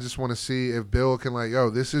 like, I just want to see if Bill can, like, yo,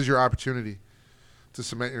 this is your opportunity to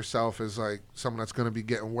cement yourself as, like, someone that's going to be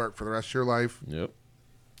getting work for the rest of your life. Yep.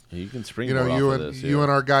 You can You springboard know, off you of and this. you and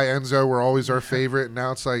our guy Enzo were always our favorite. And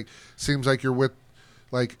now it's like, seems like you're with,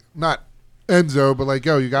 like, not Enzo, but like,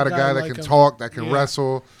 yo, you got a guy that like can him. talk, that can Yeah.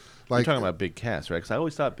 wrestle. You're Like, talking about Big Cass, right? Because I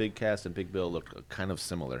always thought Big Cass and Big Bill looked kind of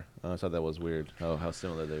similar. I thought that was weird. Oh, how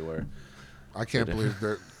similar they were. I can't believe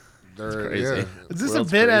they're crazy. yeah. Is this World's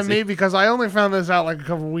a bit at crazy. me because I only found this out like a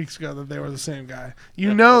couple weeks ago that they were the same guy?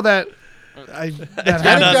 You know that that happened.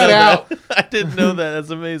 that out. I didn't know that. That's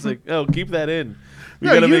amazing. Oh, keep that in. We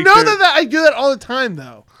No, gotta you make know sure- that I do that all the time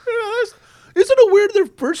though, Isn't it weird their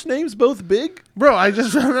first names both big? bro. I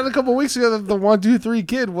just found out a couple weeks ago that the 1, 2, 3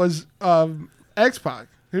 kid was X-Pac.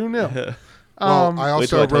 Who knew? Well, I Wait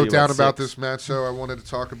till also I tell wrote you down about about 6. this match, so I wanted to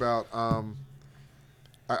talk about.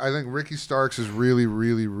 I think Ricky Starks is really,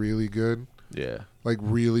 really, really good. Yeah. Like,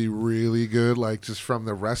 really, really good. Like, just from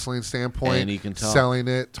the wrestling standpoint, And he can talk. selling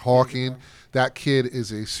it, talking. That kid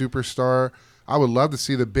is a superstar. I would love to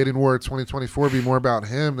see the bidding war 2024 be more about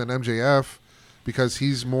him than MJF, because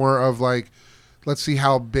he's more of like, let's see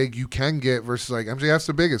how big you can get versus like MJF's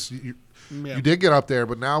the biggest. You did get up there,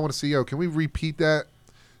 but now I want to see, yo, can we repeat that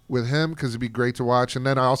with him? Because it'd be great to watch. And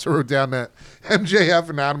then I also wrote down that MJF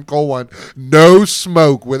and Adam Cole won no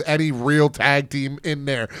smoke with any real tag team in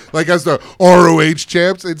there. Like, as the ROH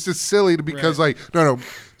champs, it's just silly because, Right. like, no,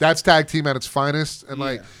 that's tag team at its finest. And, Yeah.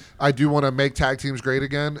 like, I do want to make tag teams great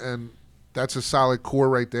again. And that's a solid core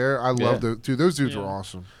right there. I love Yeah. those dudes Yeah. were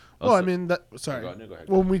awesome. Well, I Also- mean, sorry. Go ahead, go ahead.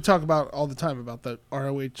 When we talk about all the time about the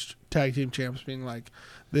ROH tag team champs being like,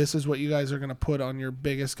 this is what you guys are going to put on your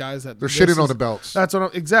biggest guys. That They're this shitting on is- the belts. That's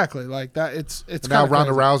what exactly like that. It's And now kinda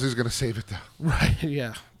Ronda crazy. Rousey's going to save it, though. Right?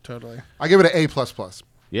 Yeah, totally. I give it an A++.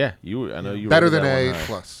 Yeah, I know you Better rated than that A+. one high.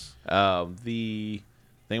 plus. The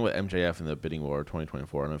thing with MJF and the bidding war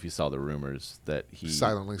 2024, I don't know if you saw the rumors that he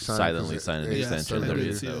Silently signed signed an it- Yes, extension. I There did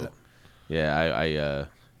is see no. that. Yeah,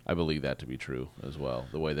 I believe that to be true as well.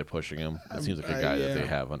 The way they're pushing him, it seems like a guy that yeah. they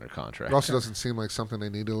have under contract. It also doesn't seem like something they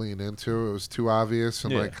need to lean into. It was too obvious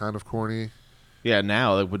and Yeah. like kind of corny. Yeah,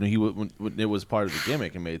 now like, when it was part of the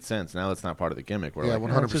gimmick, it made sense. Now it's not part of the gimmick. We're Yeah, like,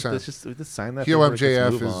 100%. Let's just sign that. Heel paperwork, let's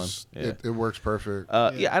MJF move on. is Yeah. it works perfect.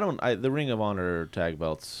 Yeah, the Ring of Honor tag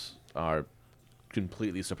belts are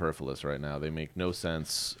completely superfluous right now. They make no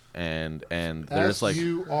sense, and they're just like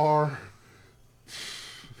you are.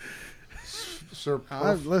 Sir,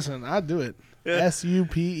 Listen, I'd do it.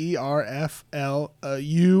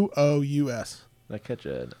 SUPERFLUOUS. Did I catch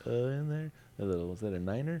an in there? Was that a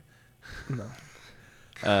niner? No.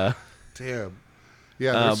 damn.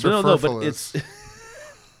 Yeah, But no, but it's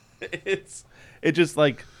it's just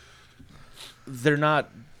like they're not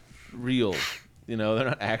real. You know, they're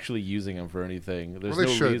not actually using them for anything. There's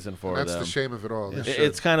no reason for them. That's the shame of it all.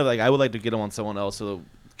 It's kind of like I would like to get them on someone else. So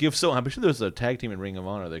give someone. I'm sure there's a tag team in Ring of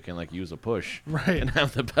Honor that can like use a push and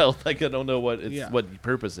have the belt. Like I don't know what what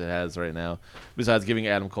purpose it has right now, besides giving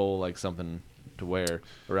Adam Cole like something to wear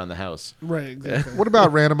around the house. Right. Exactly. What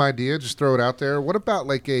about random idea? Just throw it out there. What about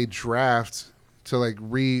like a draft to like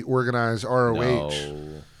reorganize ROH?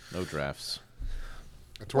 No drafts.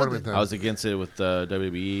 A tournament thing. I was against it with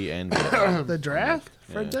WWE and the draft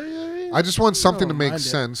for WWE. I just want something to make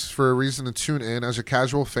sense for a reason to tune in as a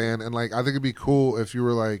casual fan, and like I think it'd be cool if you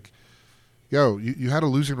were like, "Yo, you had a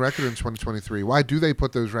losing record in 2023. Why do they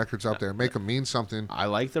put those records up there? Make them mean something." I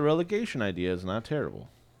like the relegation idea. It's not terrible.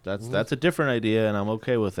 That's a different idea, and I'm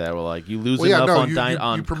okay with that. Well, like you lose enough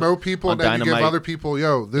on you promote people, and then you give other people,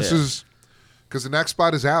 "Yo, this is." Because the next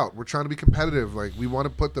spot is out. We're trying to be competitive. Like we want to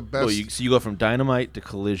put the best. So you go from Dynamite to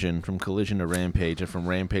Collision, from Collision to Rampage, and from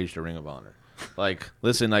Rampage to Ring of Honor. Like,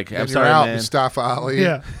 listen, like I'm sorry, out, man. Mustafa Ali.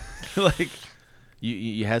 Yeah. Like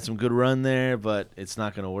you had some good run there, but it's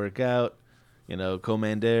not going to work out. You know,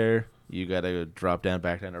 Commander, you got to drop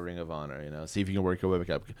back down to Ring of Honor. You know, see if you can work your way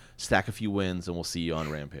back up. Stack a few wins, and we'll see you on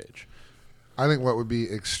Rampage. I think what would be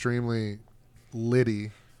extremely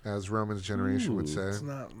litty, as Roman's generation would say. It's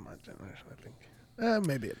not my generation, I think.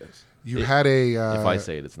 Maybe it is. You had a... if I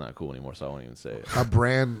say it, it's not cool anymore, so I won't even say it. A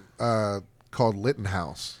brand called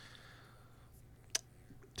Littenhouse.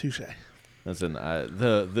 Touche. Listen, it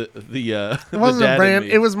wasn't a brand.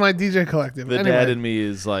 It was my DJ collective. The dad in me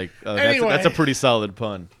is like, that's a pretty solid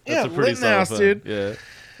pun. That's a pretty solid pun. Dude.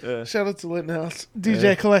 Yeah. Shout out to Littenhouse,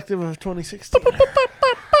 DJ collective of 2016.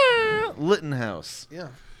 Littenhouse. Yeah.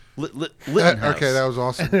 Littenhouse. Okay, that was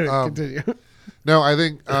awesome. Continue. No, I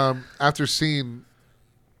think after seeing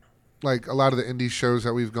like a lot of the indie shows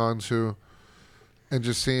that we've gone to, and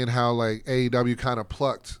just seeing how like AEW kind of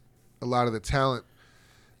plucked a lot of the talent,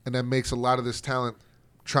 and then makes a lot of this talent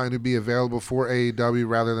trying to be available for AEW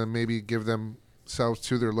rather than maybe give themselves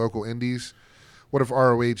to their local indies. What if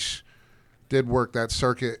ROH did work that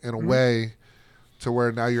circuit in a way to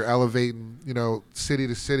where now you're elevating, you know, city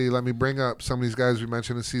to city? Let me bring up some of these guys we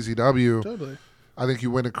mentioned in CZW. Totally. I think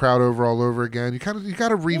you win a crowd over all over again. You got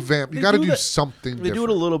to revamp. You got to do something different. They do it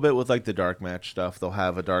a little bit with like the dark match stuff. They'll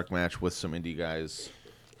have a dark match with some indie guys,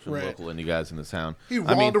 some local indie guys in the town.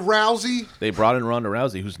 Ronda Rousey. They brought in Ronda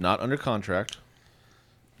Rousey, who's not under contract.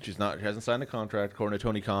 She hasn't signed a contract. According to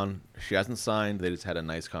Tony Khan, she hasn't signed. They just had a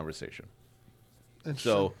nice conversation.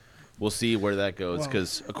 So we'll see where that goes.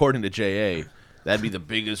 Because according to JA, that'd be the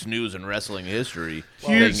biggest news in wrestling history.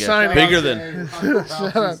 Huge signing. Bigger than Will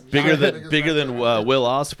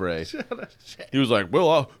Ospreay. He was like,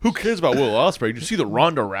 who cares about Will Ospreay? Did you see that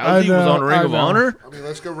Ronda Rousey was on Ring of Honor? I mean,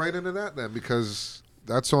 let's go right into that then, because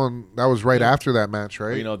that was right after that match, right?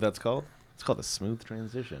 Well, you know what that's called? It's called a smooth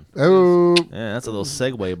transition. Oh, yeah, that's a little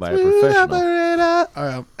segue by a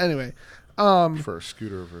professional. Anyway, for a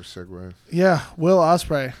scooter over a Segway. Yeah, Will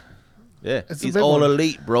Ospreay. Yeah, he's all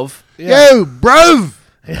elite, bruv. Yeah. Yo, bruv.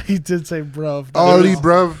 Yeah, he did say bruv. All elite,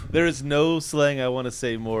 bruv. There is no slang I want to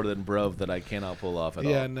say more than bruv that I cannot pull off at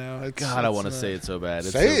all. Yeah, no. God, I want to say it so bad.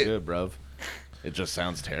 It's say so good, bruv. It just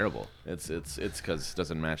sounds terrible. It's because it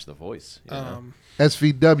doesn't match the voice. You know?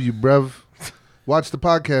 SVW, bruv. Watch the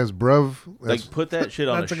podcast, bruv. Like, put that shit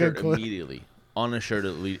on a shirt immediately. On a shirt,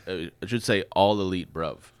 elite. It should say all elite,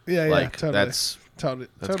 bruv. Yeah, like, totally.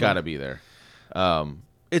 That's got to be there.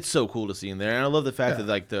 It's so cool to see him there, and I love the fact that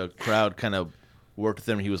like the crowd kind of worked with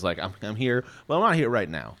him. He was like, "I'm here, but I'm not here right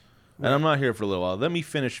now, and I'm not here for a little while. Let me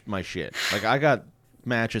finish my shit. Like I got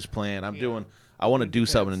matches planned. I want to do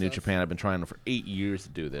something in New Japan. I've been trying for 8 years to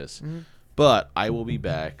do this, but I will be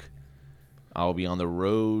back. I'll be on the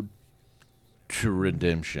road to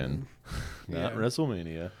redemption, not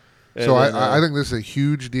WrestleMania." So I think this is a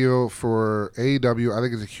huge deal for AEW. I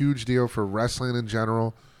think it's a huge deal for wrestling in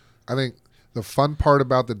general. I think the fun part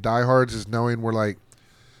about the diehards is knowing we're like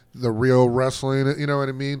the real wrestling, you know what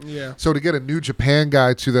I mean? Yeah. So to get a New Japan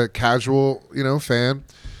guy to the casual, fan,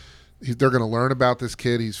 they're going to learn about this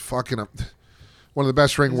kid. He's fucking up. One of the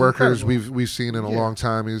best ring workers we've seen in a long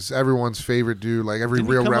time. He's everyone's favorite dude. Like every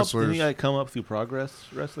real wrestler. Didn't he come up through Progress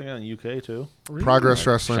Wrestling in the UK too? Really? Progress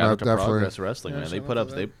Wrestling, Shout out to definitely. Progress Wrestling, man. They put up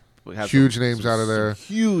huge names out of there.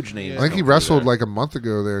 Huge names. I think he wrestled like a month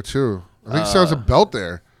ago there too. I think he still has a belt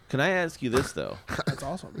there. Can I ask you this though? That's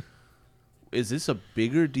awesome. Is this a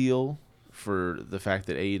bigger deal for the fact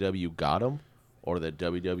that AEW got him, or that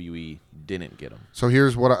WWE didn't get him? So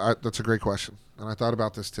here's what that's a great question, and I thought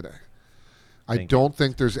about this today. I don't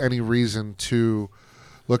think there's any reason to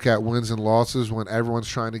look at wins and losses when everyone's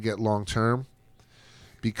trying to get long term,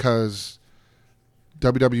 because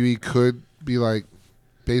WWE could be like,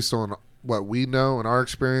 based on what we know and our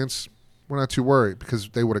experience, we're not too worried because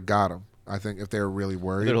they would have got him. I think if they were really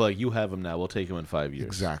worried. They're like, you have him now. We'll take him in 5 years.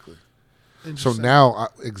 Exactly. So now,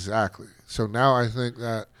 exactly. So now I think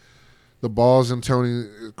that the ball's in Tony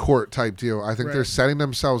court type deal. I think they're setting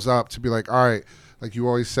themselves up to be like, all right, like you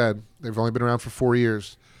always said, they've only been around for 4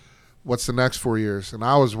 years. What's the next 4 years? And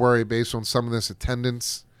I was worried based on some of this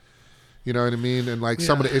attendance, you know what I mean? And like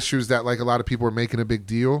some of the issues that like a lot of people are making a big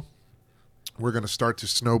deal, we're going to start to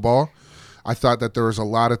snowball. I thought that there was a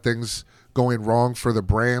lot of things going wrong for the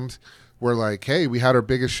brand. We're like, hey, we had our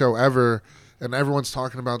biggest show ever, and everyone's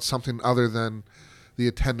talking about something other than the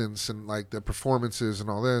attendance and like the performances and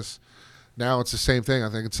all this. Now it's the same thing. I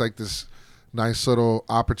think it's like this nice little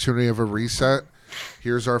opportunity of a reset.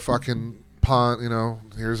 Here's our fucking pawn, you know,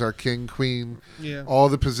 here's our king, queen, all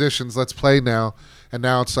the positions. Let's play now. And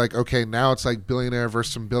now it's like, okay, now it's like billionaire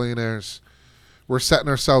versus some billionaires. We're setting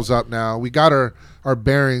ourselves up now. We got our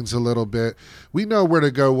bearings a little bit. We know where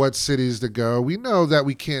to go, what cities to go. We know that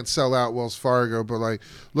we can't sell out Wells Fargo, but like,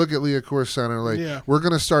 look at Liacouras Center. Like, we're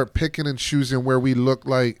going to start picking and choosing where we look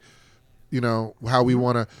like, you know, how we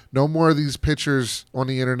want to. No more of these pictures on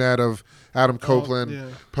the internet of Adam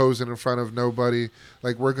Copeland posing in front of nobody.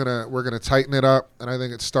 Like, we're gonna tighten it up, and I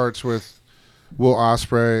think it starts with Will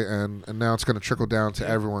Ospreay, and now it's going to trickle down to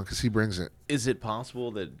everyone because he brings it. Is it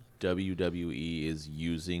possible that WWE is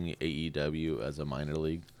using AEW as a minor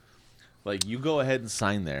league? Like, you go ahead and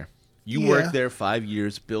sign there. You work there 5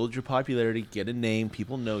 years, build your popularity, get a name,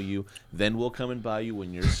 people know you, then we'll come and buy you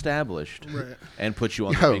when you're established and put you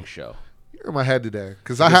on the big show. You're in my head today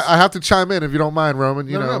because I have to chime in if you don't mind, Roman.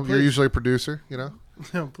 You know, you're usually a producer, you know?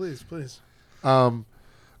 No, please. I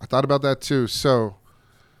thought about that too. So,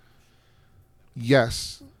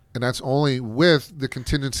 yes, and that's only with the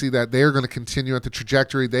contingency that they are going to continue at the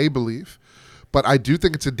trajectory they believe. But I do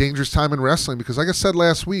think it's a dangerous time in wrestling because, like I said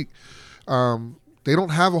last week, they don't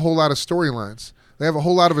have a whole lot of storylines. They have a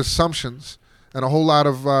whole lot of assumptions and a whole lot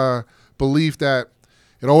of belief that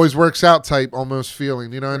it always works out type almost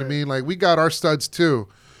feeling. You know what I mean? Like, we got our studs too.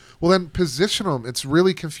 Well, then position them. It's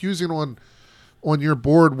really confusing on your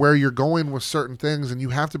board where you're going with certain things, and you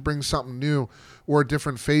have to bring something new or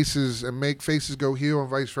different faces and make faces go heel and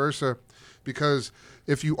vice versa. Because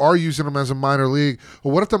if you are using them as a minor league,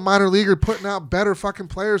 well, what if the minor league are putting out better fucking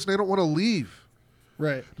players and they don't want to leave?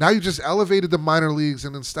 Right. Now you just elevated the minor leagues,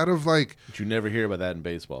 and instead of like, but you never hear about that in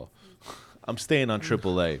baseball. I'm staying on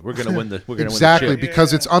AAA. We're gonna win the. We're gonna exactly win the chip.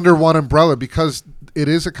 Because it's under one umbrella. Because it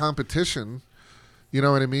is a competition. You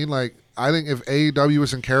know what I mean? Like, I think if AEW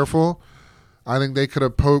isn't careful, I think they could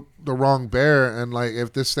have poked the wrong bear. And like,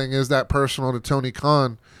 if this thing is that personal to Tony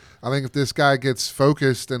Khan, I think if this guy gets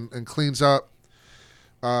focused and cleans up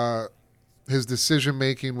his decision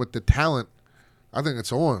making with the talent, I think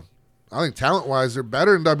it's on. I think talent wise, they're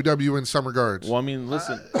better in WWE in some regards. Well, I mean,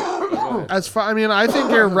 listen. I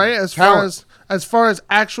think you're right as far as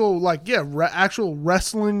actual actual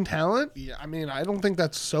wrestling talent. Yeah, I mean, I don't think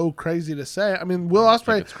that's so crazy to say. I mean, Will I don't Ospreay.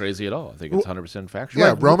 think it's crazy at all. I think it's 100% factual.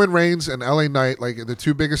 Yeah, Roman Reigns and LA Knight, like the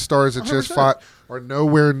two biggest stars that just 100%. fought, are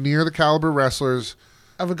nowhere near the caliber wrestlers.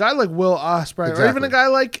 Of a guy like Will Ospreay, or even a guy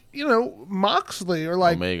like Moxley, or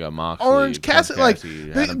like Omega, Moxley, Orange Cassidy, like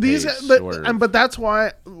these. Swerve. But that's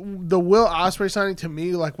why the Will Ospreay signing to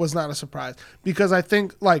me was not a surprise, because I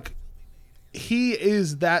think he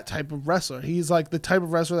is that type of wrestler. He's like the type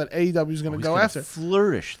of wrestler that AEW is going to go after.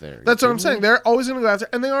 Flourish there. That's what I'm saying. They're always going to go after,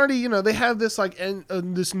 and they already, they have this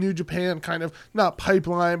this New Japan kind of not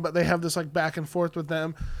pipeline, but they have this back and forth with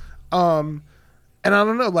them. And I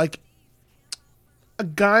don't know, a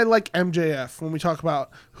guy like MJF, when we talk about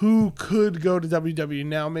who could go to WWE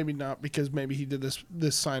now, maybe not because maybe he did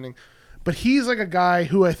this signing, but he's like a guy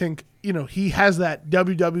who I think, he has that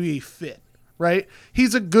WWE fit. Right?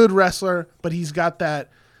 He's a good wrestler, but he's got that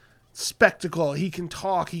spectacle. He can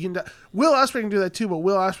talk. Will Ospreay can do that too, but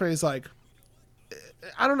Will Ospreay is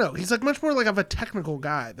I don't know. He's much more of a technical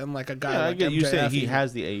guy than a guy like MJF. You say he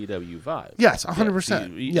has the AEW vibe. Yes,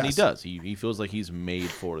 100%. Yes. He does. He feels like he's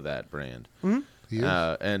made for that brand. Mm-hmm. He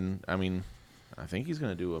is. And I mean, I think he's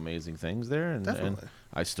going to do amazing things there. And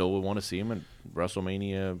I still would want to see him at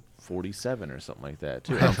WrestleMania 47 or something like that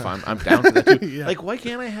too. I'm down for that too. Yeah. Why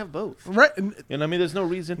can't I have both? Right. And I mean, there's no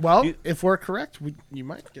reason. Well, if we're correct, you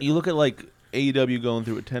might get You look at AEW going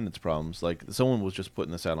through attendance problems. Someone was just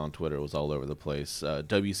putting this out on Twitter. It was all over the place.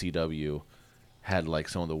 WCW had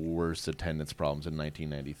some of the worst attendance problems in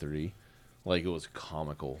 1993. It was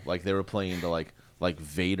comical. They were playing the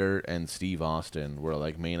Vader and Steve Austin were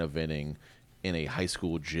main eventing in a high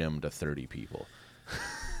school gym to 30 people.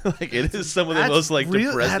 Like it is some of the That's most like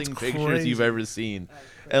real- depressing that's pictures crazy. you've ever seen.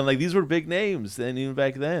 And like these were big names, and even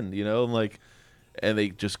back then, and like, and they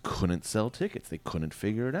just couldn't sell tickets. They couldn't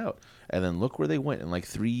figure it out. And then look where they went. And like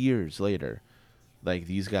 3 years later, like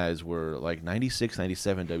these guys were like 96,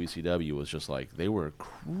 97 WCW was just like they were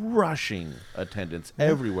crushing attendance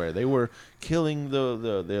everywhere. They were killing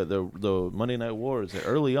the Monday Night Wars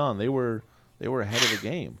early on. They were ahead of the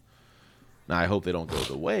game. Now I hope they don't go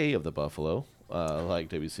the way of the Buffalo like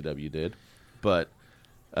WCW did, but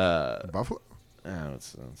Buffalo.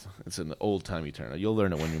 It's an old timey turn up. You'll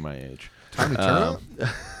learn it when you're my age. Tommy Turner.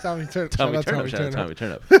 Tommy Turner. Tommy Shout out Turnip. Tommy Shout out Turner.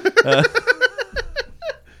 Tommy Turnip.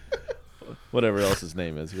 Whatever else his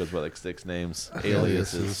name is. He goes by like 6 names.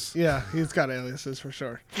 Aliases. Yeah, he's got aliases for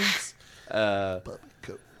sure.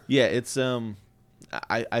 Yeah, it's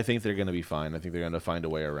I think they're gonna be fine. I think they're gonna find a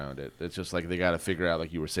way around it. It's just like they gotta figure out,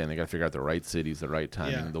 like you were saying, they gotta figure out the right cities, the right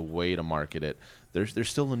timing, the way to market it. They're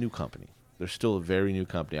still a new company. They're still a very new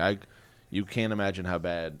company. You can't imagine how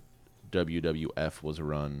bad WWF was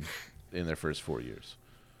run in their first 4 years.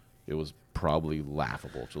 It was probably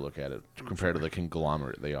laughable to look at it compared to the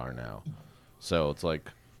conglomerate they are now. So it's like,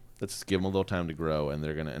 let's give them a little time to grow, and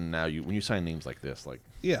they're gonna. And now when you sign names like this, like,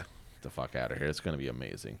 Yeah. the fuck out of here, it's gonna be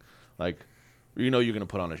amazing. Like, you're gonna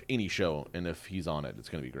put on any show, and if he's on it, it's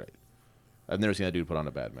gonna be great. I've never seen that dude put on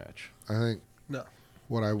a bad match. I think No.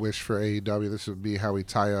 what I wish for AEW, this would be how we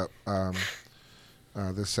tie up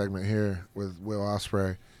this segment here with Will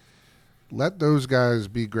Ospreay. Let those guys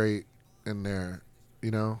be great in there,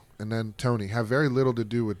 and then Tony have very little to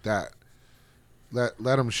do with that. Let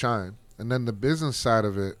them shine, and then the business side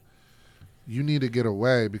of it, you need to get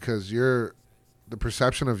away because the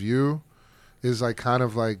perception of you is like kind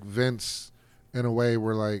of like Vince in a way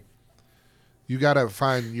where like you got to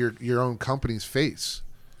find your own company's face.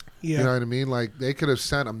 Yeah. You know what I mean? Like they could have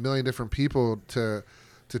sent a million different people to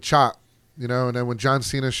chop, and then when John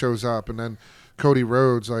Cena shows up and then Cody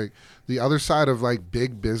Rhodes, like the other side of like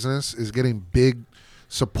big business is getting big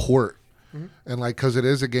support. Mm-hmm. And like, cause it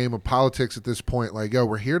is a game of politics at this point. Like, yo,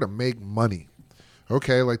 we're here to make money.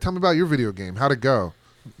 Okay. Like tell me about your video game. How'd it go?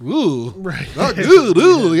 Ooh. Right. Oh,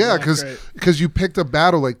 ooh, yeah. Not Cause you picked a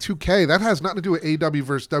battle like 2K. That has nothing to do with AEW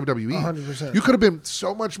versus WWE. 100%. You could have been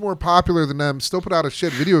so much more popular than them, still put out a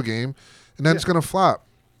shit video game, and then it's going to flop.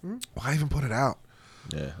 Mm-hmm. Why even put it out?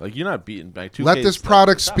 Yeah, like you're not beaten by 2K. Let this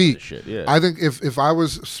product speak. Shit. Yeah. I think if I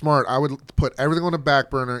was smart, I would put everything on the back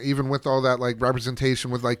burner, even with all that like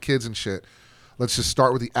representation with like kids and shit. Let's just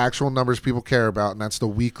start with the actual numbers people care about, and that's the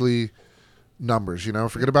weekly numbers.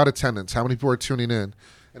 Forget about attendance. How many people are tuning in?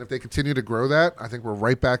 And if they continue to grow that, I think we're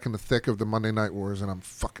right back in the thick of the Monday Night Wars, and I'm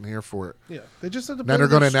fucking here for it. Yeah, they just have to. Then they're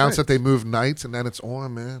going to announce that they move nights, and then it's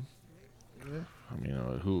on, man. Yeah. I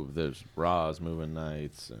mean, there's Raw's moving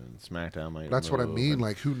nights and SmackDown might. That's what I mean.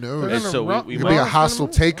 Like, who knows? And so we it could might be a hostile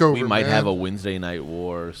takeover. We might man. have a Wednesday night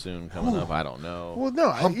war soon coming up. I don't know. Well,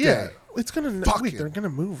 no, Hump day. it's gonna. Fuck Wait, it. they're gonna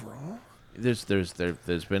move Raw. There's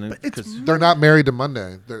been it's they're not married to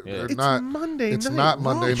Monday. They're It's not Monday. It's night not Raw.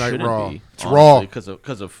 Monday Night Shouldn't Raw. be, It's honestly, Raw.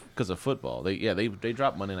 because of football. They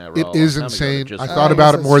dropped Monday Night Raw. It a long is time ago. insane. Just I thought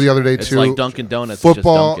about it more the other day it's too. like Dunkin' Donuts.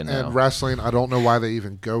 Football it's just Dunkin' and now. wrestling. I don't know why they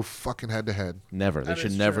even go fucking head to head. Never. They That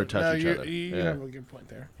should is never true. touch each You other. You Yeah. have a good point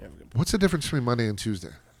there. You have a good point. What's the difference between Monday and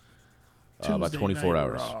Tuesday? About Tuesday 24 Night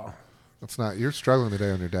hours. Raw. That's not. You're struggling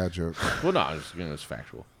today on your dad joke. Well, no, it's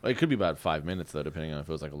factual. It could be about 5 minutes though, depending on if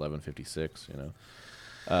it was like 11:56.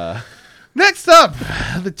 Next up,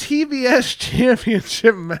 the TBS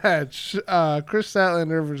Championship match: Chris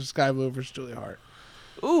Statlander versus Sky Blue versus Julia Hart.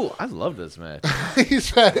 Ooh, I love this match, He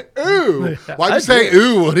said, "Ooh." Why'd I you say did.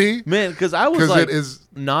 "ooh"? Woody? man. Because I was 'Cause like it is-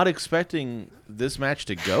 not expecting this match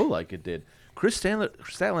to go like it did. Chris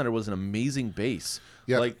Statlander was an amazing base.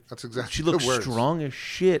 Yeah, like that's exactly she looked the words. strong as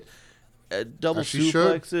shit. Double As she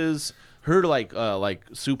should. suplexes. Her like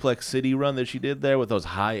suplex city run that she did there with those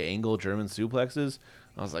high angle German suplexes.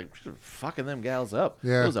 I was like, fucking them gals up.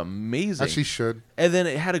 Yeah. It was amazing. As she should. And then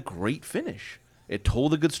it had a great finish. It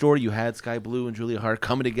told a good story. You had Sky Blue and Julia Hart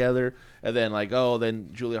coming together, and then then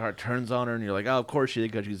Julia Hart turns on her, and you're like, oh, of course she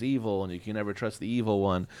did because she's evil, and you can never trust the evil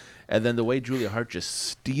one. And then the way Julia Hart just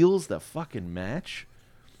steals the fucking match,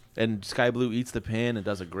 and Sky Blue eats the pin and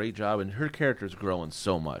does a great job, and her character's growing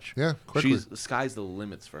so much. Yeah, quickly. Sky's the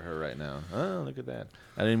limits for her right now. Oh, look at that.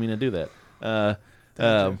 I didn't mean to do that.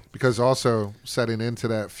 Because also setting into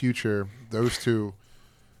that future, those two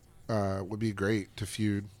would be great to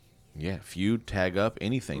feud. Yeah, feud, tag up,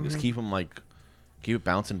 anything. Just keep them keep it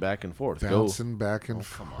bouncing back and forth. Bouncing back and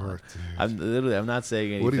forth. Dude. I'm not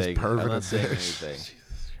saying anything. Woody's perving I'm not a saying bitch. anything.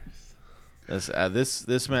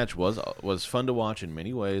 This match was fun to watch in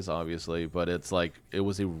many ways, obviously, but it's like it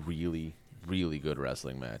was a really, really good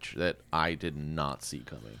wrestling match that I did not see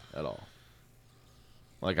coming at all.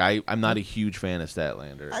 Like I'm not a huge fan of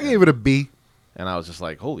Statlander. I gave it a B. And I was just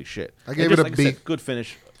like, holy shit. I gave it a like B. I said, good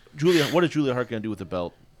finish. What is Julia Hart going to do with the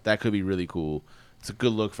belt? That could be really cool. It's a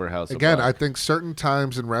good look for House of Black. Again, I think certain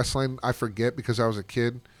times in wrestling, I forget because I was a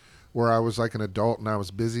kid where I was like an adult and I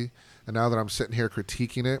was busy. And now that I'm sitting here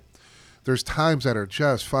critiquing it, there's times that are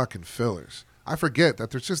just fucking fillers. I forget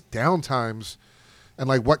that there's just down times. And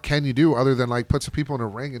like, what can you do other than like put some people in a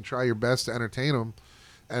ring and try your best to entertain them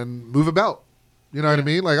and move a belt? You know what I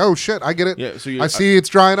mean? Like, oh shit, I get it. Yeah, so I see it's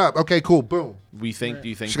drying up. Okay, cool, boom. Do you think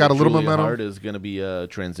She got a little Julia momentum. Hart is going to be a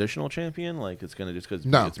transitional champion? Like it's going to just because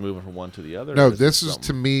No. it's moving from one to the other? No, Or this is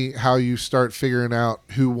to me how you start figuring out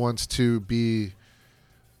who wants to be,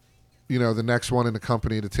 the next one in the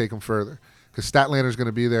company to take them further. Because Statlander's going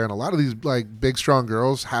to be there, and a lot of these like big, strong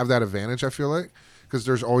girls have that advantage. I feel like because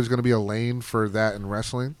there's always going to be a lane for that in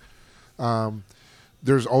wrestling.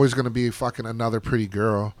 There's always going to be fucking another pretty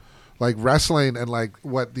girl. Like wrestling and like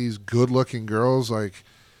what these good-looking girls like.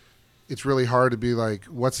 It's really hard to be like,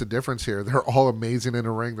 what's the difference here? They're all amazing in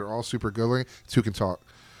a ring. They're all super good-looking. It's who can talk.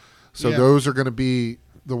 So those are going to be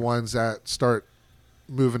the ones that start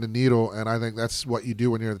moving the needle, and I think that's what you do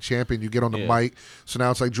when you're the champion. You get on the mic. So now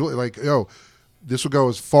it's like, Julie, like, yo, this will go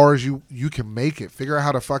as far as you can make it. Figure out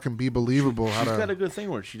how to fucking be believable. She's got a good thing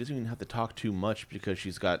where she doesn't even have to talk too much because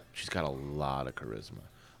she's got a lot of charisma.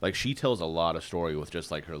 Like she tells a lot of story with just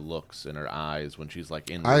like her looks and her eyes when she's like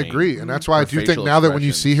in the ring. Agree, and that's why I do think now that when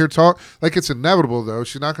you see her talk, like it's inevitable though.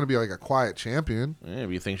 She's not going to be like a quiet champion. Yeah, but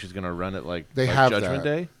you think she's going to run it like have Judgment that.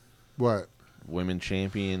 Day? What? Women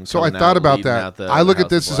champion. So I thought about that. I look at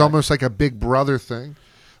this as almost like a Big Brother thing.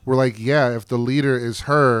 Where like, yeah, if the leader is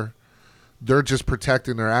her, they're just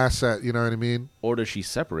protecting their asset. You know what I mean? Or does she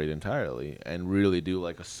separate entirely and really do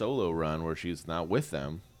like a solo run where she's not with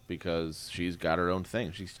them? Because she's got her own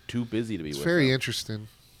thing. She's too busy to be with them. It's very interesting.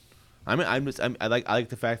 I like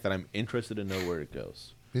the fact that I'm interested to know where it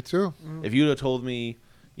goes. Me too. If you'd have told me,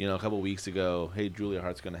 a couple of weeks ago, hey, Julia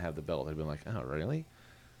Hart's going to have the belt, I'd been like, oh, really?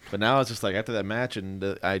 But now it's just like after that match and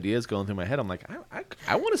the ideas going through my head, I'm like,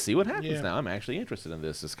 I want to see what happens now. I'm actually interested in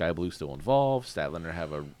this. Is Sky Blue still involved? Statlander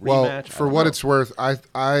have a rematch? Well, for what it's worth,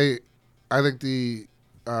 I think the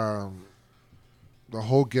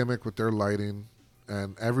whole gimmick with their lighting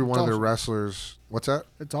and every one of their wrestlers. What's that?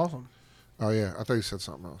 It's awesome. Oh yeah, I thought you said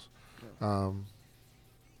something else. Yeah.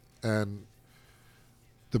 And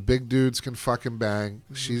the big dudes can fucking bang.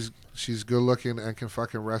 Mm-hmm. She's good looking and can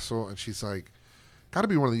fucking wrestle, and she's like, got to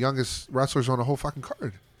be one of the youngest wrestlers on the whole fucking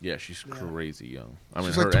card. Yeah, she's crazy young. I mean,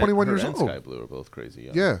 she's like 21 years and old. Sky Blue are both crazy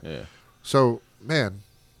young. Yeah. So man,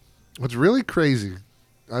 what's really crazy,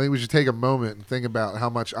 I think we should take a moment and think about how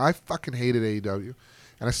much I fucking hated AEW.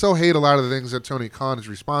 And I still hate a lot of the things that Tony Khan is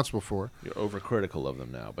responsible for. You're overcritical of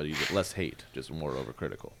them now, but you get less hate, just more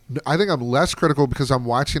overcritical. I think I'm less critical because I'm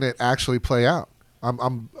watching it actually play out.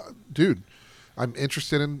 Dude, I'm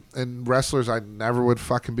interested in wrestlers I never would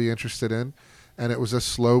fucking be interested in. And it was a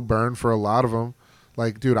slow burn for a lot of them.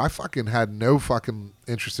 Like, dude, I fucking had no fucking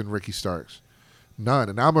interest in Ricky Starks. None.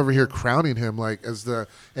 And now I'm over here crowning him like as the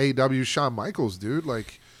AEW Shawn Michaels, dude.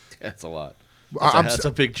 Like, that's a lot. That's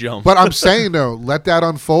a big jump. But I'm saying, though, let that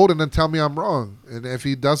unfold and then tell me I'm wrong. And if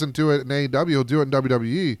he doesn't do it in AEW, he'll do it in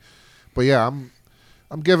WWE. But, yeah,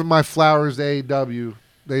 I'm giving my flowers to AEW.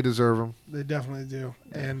 They deserve them. They definitely do.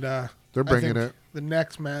 And they're bringing it. The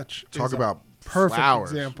next match Talk about perfect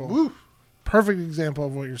flowers. example. Woo. Perfect example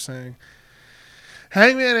of what you're saying.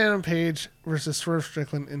 Hangman Adam Page versus Swerve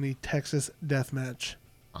Strickland in the Texas Death Match.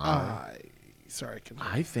 I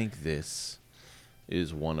think this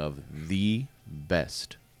is one of the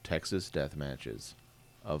best Texas death matches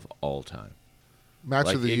of all time.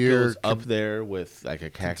 Match of the year. It goes up there with like a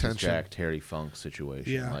Cactus Jack, Terry Funk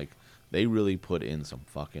situation. Yeah. Like they really put in some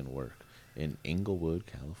fucking work in Inglewood,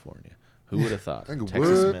 California. Who would have thought?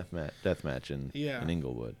 Texas death match in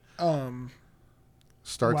Inglewood.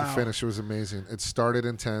 Start to finish, it was amazing. It started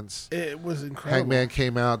intense. It was incredible. Hangman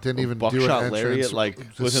came out, didn't even do an Buckshot entrance. Lariat, like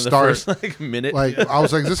within start. the first minute. Like I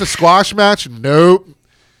was like, is this a squash match? Nope.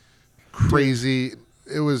 Crazy.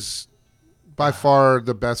 It was by far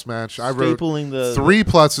the best match. I wrote 3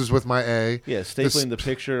 pluses with my A. Yeah, stapling the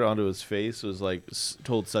picture onto his face was like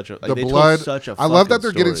told such a the blood. I love that they're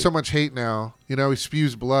story. getting so much hate now. He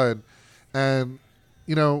spews blood, and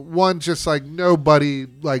one just like nobody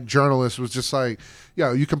like journalist was just like,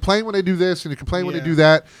 you complain when they do this and you complain when they do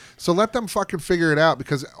that. So let them fucking figure it out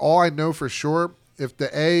because all I know for sure, if the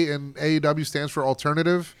A in AEW stands for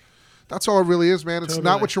alternative, That's all it really is, man. It's Totally.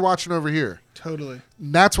 not what you're watching over here. Totally.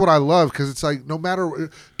 And that's what I love because it's like no matter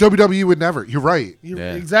WWE would never. You're right.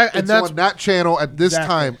 Exactly. And It's that's on that channel at this Exactly.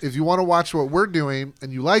 time. If you want to watch what we're doing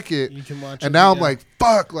and you like it, you can watch it. and now I'm yeah. like,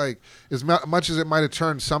 fuck, like as much as it might have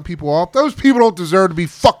turned some people off, those people don't deserve to be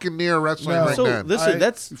fucking near wrestling No. right So now. listen,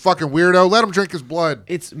 that's You fucking weirdo. Let him drink his blood.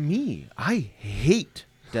 it's me. I hate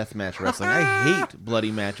deathmatch wrestling. I hate bloody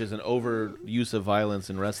matches and overuse of violence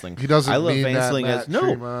in wrestling. He doesn't I love mean that, wrestling Matt as no.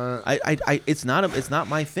 Tremont. It's not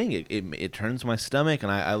my thing. It turns my stomach, and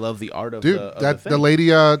I love the art of Dude, the, of that the the thing. lady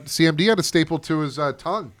CMD had a staple to his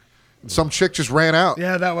tongue. Some chick just ran out.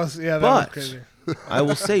 Yeah, that was But crazy. I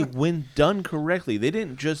will say, when done correctly, they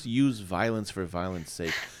didn't just use violence for violence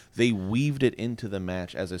sake. They weaved it into the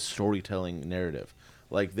match as a storytelling narrative.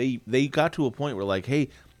 Like they got to a point where like, hey,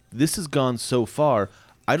 this has gone so far.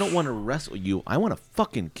 I don't want to wrestle you. I want to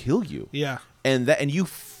fucking kill you. Yeah. And you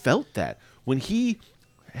felt that when he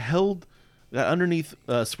got underneath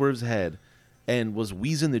Swerve's head and was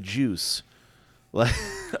wheezing the juice like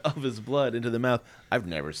of his blood into the mouth. I've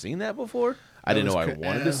never seen that before. I didn't know I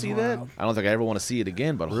wanted to see that. I don't think I ever want to see it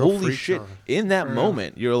again. But Real holy freak shit! show. In that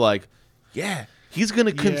moment, you're like, yeah, he's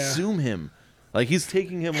gonna consume him. Like he's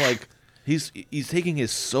taking him like he's taking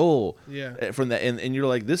his soul. Yeah. From that, and you're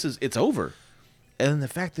like, it's over. And the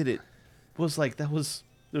fact that it was like there's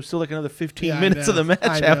still like another 15 Yeah, I minutes of know. the match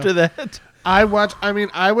I know. after that.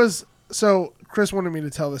 So Chris wanted me to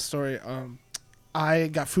tell this story. I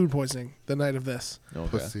got food poisoning the night of this. Okay.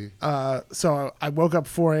 Pussy. So I woke up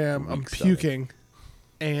 4 a.m. I'm Weak stomach. puking,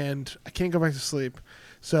 and I can't go back to sleep.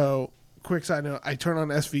 So quick side note, I turn on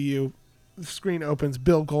SVU, the screen opens,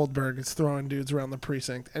 Bill Goldberg is throwing dudes around the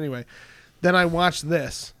precinct. Anyway, then I watched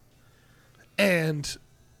this, and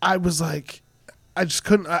I was like, I just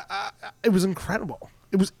couldn't. It was incredible.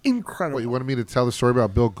 It was incredible. What, you wanted me to tell the story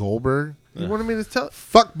about Bill Goldberg? You wanted me to tell?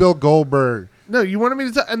 Fuck Bill Goldberg. No, you wanted me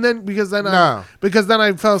to tell, and then because then No.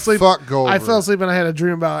 I fell asleep. Fuck Goldberg. I fell asleep and I had a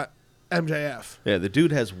dream about MJF. Yeah, the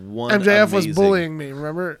dude has one. MJF was amazing- bullying me.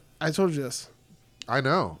 Remember, I told you this. I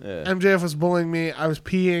know. Yeah. MJF was bullying me. I was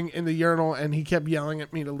peeing in the urinal, and he kept yelling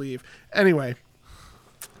at me to leave. Anyway,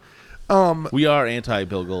 We are anti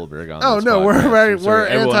Bill Goldberg on Oh, this no, we're podcast, very- so we're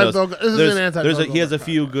everyone knows. anti-Bill- this is There's- an anti-Bill there's a- He has a Goldberg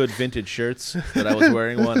few good vintage shirts that I was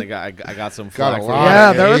wearing one. I got some Got a flack for lot. that. yeah,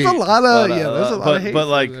 of there was a hate. lot of there's a lot but, of hate. but for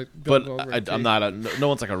like, the Bill but Goldberg I'm tee. not no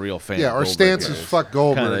one's like a real fan. Yeah, of our Goldberg stance is guys. fuck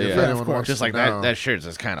Goldberg. Kinda, if yeah. anyone Of course. wants Just to like know. that shirt's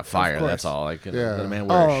is kind of fire. course. That's all. Like, Yeah. let a man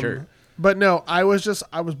wear a shirt. But no, I was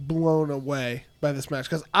blown away by this match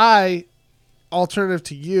because I, alternative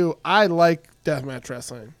to you, I like deathmatch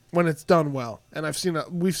wrestling when it's done well, and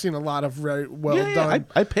we've seen a lot of very well Yeah, done.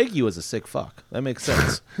 I peg you as a sick fuck. That makes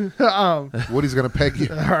sense. Woody's gonna peg you.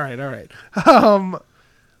 All right.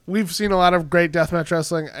 We've seen a lot of great deathmatch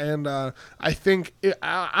wrestling, and I think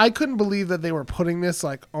I couldn't believe that they were putting this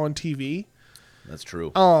like on TV. That's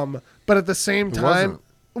true. But at the same time,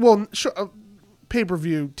 well, sure,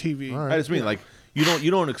 pay-per-view TV. All right. I just mean like you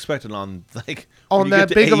don't expect it on like On when you that get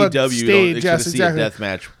to big of a AEW, stage, You don't expect yes, to see exactly. a death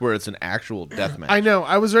match where it's an actual death match. I know.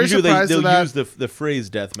 I was very Usually surprised they'll at that. use the phrase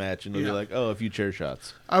death match and they'll Yeah. be like, oh, a few chair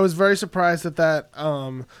shots. I was very surprised at that.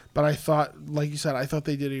 But I thought, like you said, I thought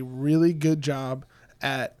they did a really good job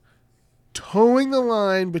at towing the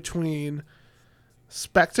line between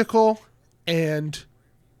spectacle and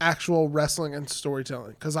actual wrestling and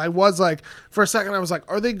storytelling. Because I was like, for a second, I was like,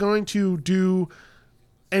 are they going to do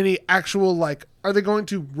any actual like? Are they going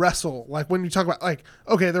to wrestle? Like when you talk about like,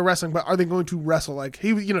 okay, they're wrestling, but are they going to wrestle? Like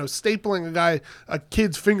he, stapling a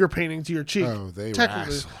kid's finger painting to your cheek. Oh, they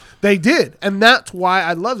technically, wrestled. they did, and that's why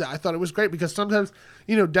I loved it. I thought it was great because sometimes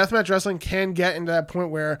deathmatch wrestling can get into that point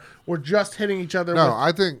where we're just hitting each other. No, with,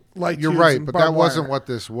 I think light you're tubes right, and but barbed that wasn't wire. what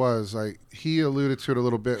this was. Like he alluded to it a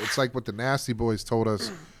little bit. It's like what the Nasty Boys told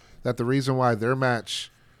us that the reason why their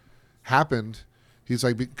match happened, he's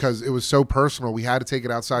like because it was so personal, we had to take it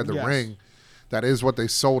outside the Yes. ring. That is what they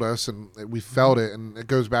sold us, and we felt it. And it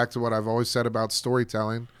goes back to what I've always said about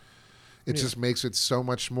storytelling. It just makes it so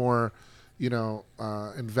much more,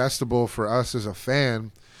 investable for us as a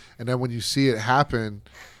fan. And then when you see it happen,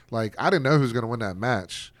 like I didn't know who was going to win that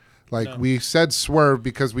match. Like we said Swerve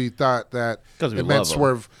because we thought that 'Cause we it meant love him.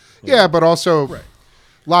 Swerve. Yeah, but also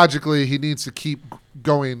logically he needs to keep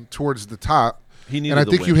going towards the top. He needed And I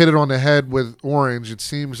the think win. you hit it on the head with Orange. It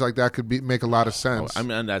seems like that could make a lot of Oh, sense. I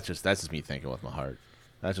mean, that's just me thinking with my heart.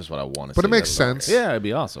 That's just what I want to see. But it makes That was all- sense. Yeah, it'd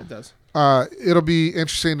be awesome. It does. It'll be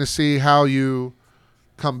interesting to see how you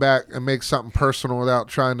come back and make something personal without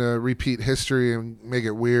trying to repeat history and make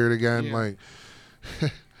it weird again. Yeah.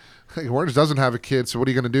 Like, Like, Orange doesn't have a kid, so what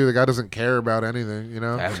are you going to do? The guy doesn't care about anything, you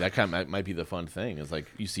know? That kind of might be the fun thing. Is like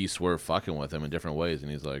you see Swerve fucking with him in different ways,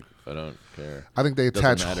 and he's like, I don't care. I think they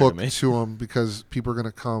attach Hook to him because people are going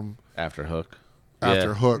to come After Hook.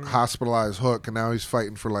 Hook, hospitalize Hook, and now he's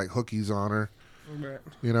fighting for like Hookie's honor. Right.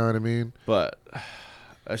 You know what I mean? But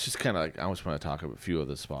it's just kind of like I just want to talk about a few of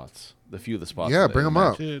the spots. Yeah, bring them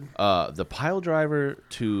up. Dude. The pile driver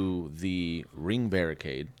to the ring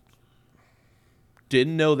barricade.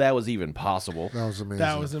 Didn't know that was even possible. That was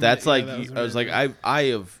amazing. That's like that was I was like I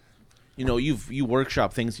have, you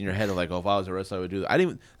workshop things in your head of like, oh, if I was a wrestler, I would do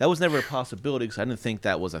that. That was never a possibility because I didn't think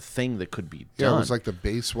that was a thing that could be done. Yeah, it was like the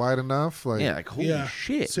base wide enough. Like, yeah, like holy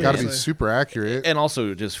shit, got to be super accurate. And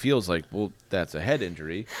also, it just feels like, well, that's a head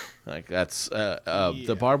injury. Like that's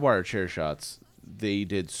the barbed wire chair shots. They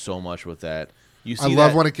did so much with that. You see, I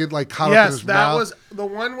love when it get like caught up in his mouth. Yes, that was the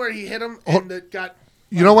one where he hit him and it got.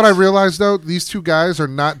 You know what I realized though? These two guys are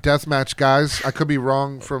not deathmatch guys. I could be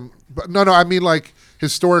wrong but no, I mean like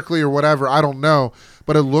historically or whatever. I don't know,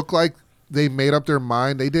 but it looked like they made up their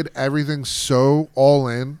mind. They did everything so all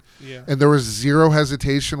in, and there was zero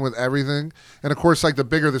hesitation with everything. And of course, like the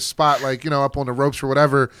bigger the spot, like up on the ropes or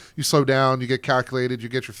whatever, you slow down, you get calculated, you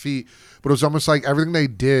get your feet. But it was almost like everything they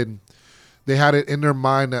did, they had it in their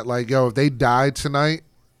mind that like, yo, if they died tonight.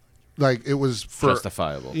 Like it was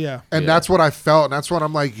justifiable. Yeah. And that's what I felt. And that's what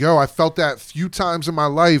I'm like, yo, I felt that a few times in my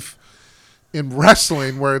life in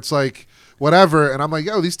wrestling where it's like, whatever. And I'm like,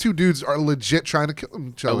 yo, these two dudes are legit trying to kill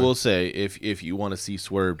each other. I will say, if you want to see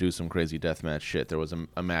Swerve do some crazy deathmatch shit, there was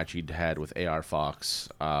a match he'd had with AR Fox.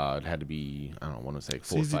 It had to be, I don't want to say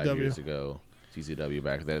 4 or 5 years ago. CZW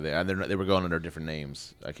back there. They were going under different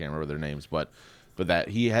names. I can't remember their names, but that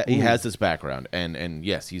he has this background, and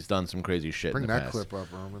yes, he's done some crazy shit. Bring in the that past. clip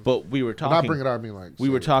up, Roman. But we were talking. Not bring it out. I mean, like we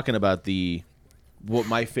were talking about what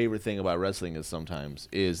my favorite thing about wrestling is sometimes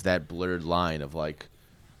is that blurred line of like,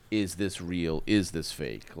 is this real? Is this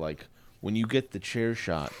fake? Like when you get the chair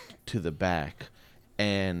shot to the back,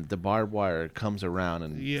 and the barbed wire comes around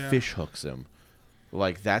and fish hooks him,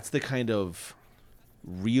 like that's the kind of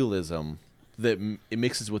realism that it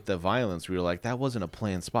mixes with the violence where you're like, that wasn't a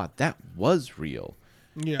planned spot. That was real.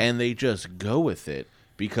 Yeah. And they just go with it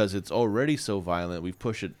because it's already so violent. We've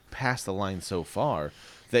pushed it past the line so far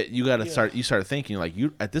that you got to start thinking like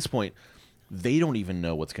at this point, they don't even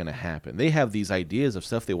know what's going to happen. They have these ideas of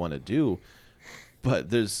stuff they want to do,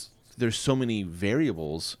 but there's so many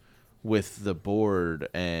variables with the board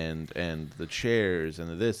and the chairs and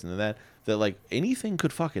the this and the that like anything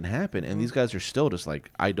could fucking happen. And these guys are still just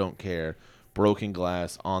like, I don't care. Broken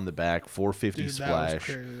glass on the back, 450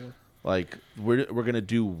 splash. Like we're gonna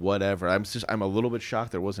do whatever. I'm a little bit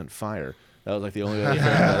shocked there wasn't fire. That was like the only other thing.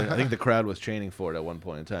 I think the crowd was chanting for it at one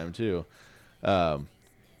point in time too. I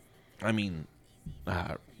mean,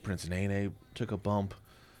 Prince Nene took a bump.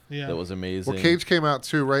 Yeah, that was amazing. Well, Cage came out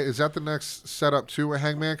too, right? Is that the next setup too with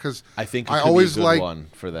Hangman? Because I think it I could always be a good like one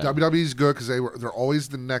for that. WWE's good because they're always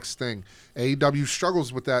the next thing. AEW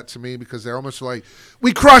struggles with that to me because they're almost like,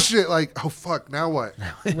 we crushed it. Like, oh fuck, now what?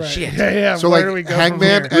 Right. Shit. Yeah. So where like do we go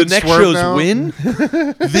Hangman from here? and The next Swerve show's now, win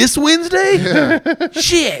this Wednesday. Yeah.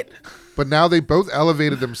 Shit. But now they both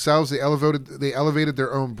elevated themselves. They elevated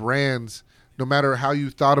their own brands. No matter how you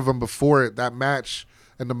thought of them before it, that match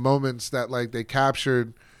and the moments that like they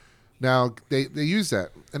captured. Now they use that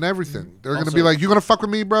and everything. They're gonna be like, "You gonna fuck with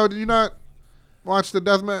me, bro? Did you not watch the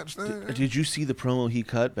death match?" Did you see the promo he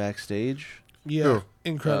cut backstage? Yeah,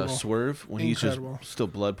 incredible. Swerve when he's just still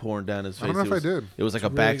blood pouring down his face. I don't know if I did. It was like a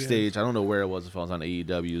backstage. I don't know where it was. If I was on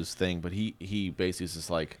AEW's thing, but he basically is just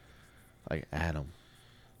like Adam,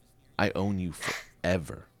 I own you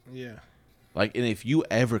forever. Yeah. Like, and if you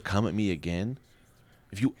ever come at me again,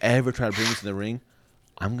 if you ever try to bring this in the ring,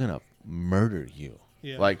 I'm gonna murder you.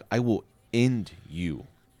 Yeah. Like, I will end you.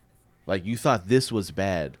 Like, you thought this was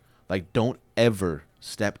bad. Like, don't ever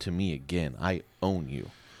step to me again. I own you.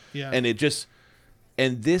 Yeah. And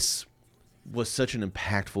this was such an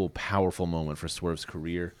impactful, powerful moment for Swerve's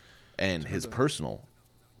career and his personal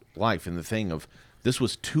life. And the thing of, this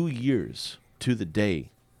was 2 years to the day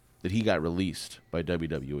that he got released by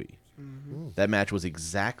WWE. Mm-hmm. That match was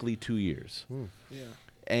exactly 2 years. Yeah.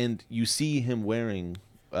 And you see him wearing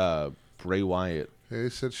Bray Wyatt. Yeah, he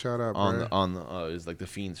said shout out on is like the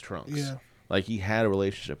Fiend's trunks. Yeah. Like he had a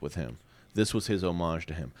relationship with him. This was his homage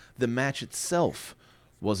to him. The match itself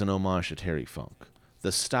was an homage to Terry Funk.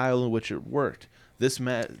 The style in which it worked.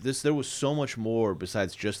 There was so much more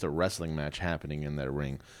besides just a wrestling match happening in that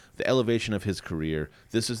ring. The elevation of his career.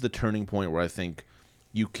 This is the turning point where I think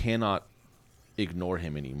you cannot ignore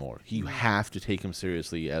him anymore. You have to take him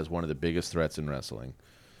seriously as one of the biggest threats in wrestling.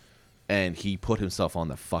 and he put himself on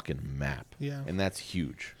the fucking map. Yeah. And that's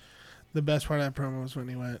huge. The best part of that promo was when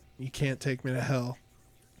he went, "You can't take me to hell.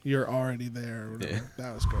 You're already there." Or whatever. Yeah.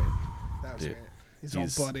 That was great. That was Dude, great. He's all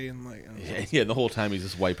bloody and like. Yeah, the whole time he's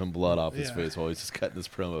just wiping blood off his Yeah. face while he's just cutting this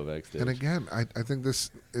promo backstage. And again, I think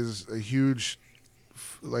this is a huge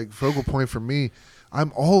like focal point for me.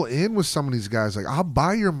 I'm all in with some of these guys. Like, I'll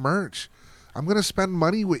buy your merch. I'm gonna spend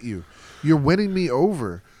money with you. You're winning me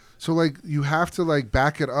over. So like, you have to like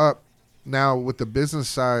back it up now with the business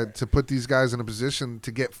side to put these guys in a position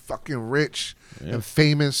to get fucking rich and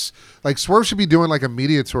famous. Like, Swerve should be doing like a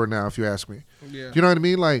media tour now, if you ask me. Yeah. Do you know what I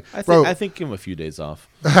mean? Like, I think give him a few days off.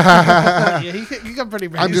 Yeah, he got pretty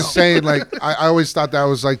bad. I'm just saying, like, I always thought that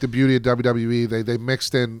was like the beauty of WWE. They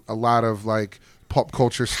mixed in a lot of like pop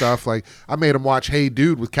culture stuff. Like, I made him watch Hey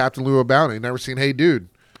Dude with Captain Lou O'Bounty. Never seen Hey Dude.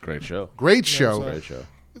 Great show. Great show. Great show.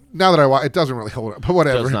 Now that I watch, it doesn't really hold up, but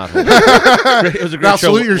whatever. Does not hold up. It was a great Now show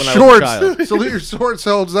salute your when I was a child. shorts. Salute your shorts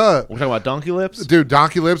holds up. We're talking about Donkey Lips? Dude,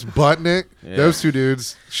 Donkey Lips, Buttnick, Yeah. those two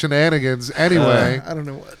dudes, shenanigans. Anyway, I don't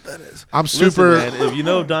know what that is. I'm Listen, super. man, if you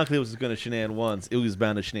know Donkey Lips is going to shenan once, it was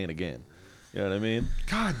bound to shenan again. You know what I mean?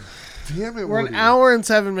 God damn it, We're an Woody. hour and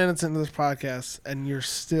 7 minutes into this podcast, and you're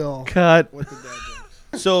still Cut. with the dad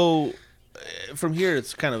jokes. So from here,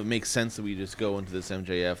 it's kind of makes sense that we just go into this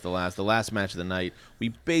MJF, the last match of the night. We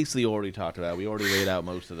basically already talked about. We already laid out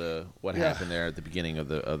most of what happened there at the beginning of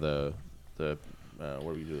the what do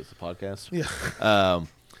we do? This the podcast. Yeah.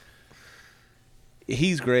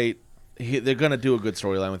 He's great. They're gonna do a good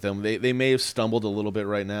storyline with him. They may have stumbled a little bit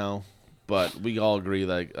right now, but we all agree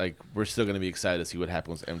like we're still gonna be excited to see what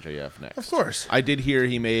happens with MJF next. Of course. I did hear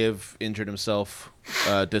he may have injured himself,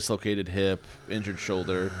 dislocated hip, injured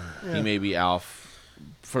shoulder. Yeah. He may be off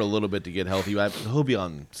for a little bit to get healthy. He'll be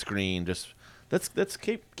on screen. Just let's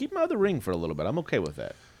keep him out of the ring for a little bit. I'm okay with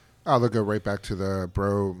that. Oh, they'll go right back to the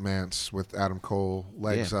bromance with Adam Cole,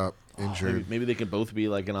 legs Yeah. up, injured. Maybe they could both be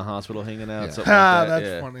like in a hospital hanging out. Yeah. Something like that. That's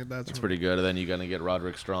Yeah. funny. That's Pretty good. And then you're gonna get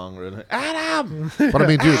Roderick Strong. Adam. But I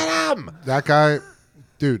mean, dude, Adam. that guy,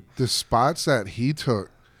 dude, the spots that he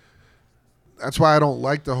took. That's why I don't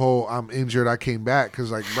like the whole "I'm injured, I came back"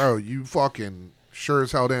 because, like, bro, you fucking sure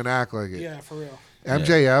as hell didn't act like it. Yeah, for real.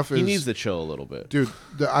 MJF is. He needs to chill a little bit. Dude,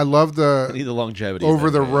 I love I the need the longevity. of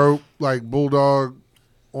over the MJF. rope, like bulldog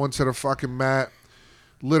onto the fucking mat.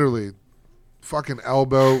 Literally, fucking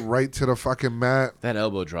elbow right to the fucking mat. That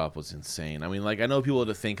elbow drop was insane. I mean, like, I know people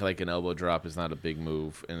to think like an elbow drop is not a big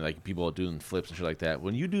move, and like people are doing flips and shit like that.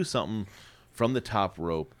 When you do something from the top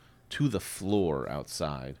rope to the floor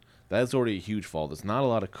outside, that's already a huge fall. There's not a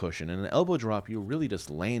lot of cushion. And an elbow drop, you're really just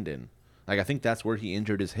landing. Like, I think that's where he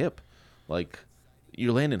injured his hip. Like,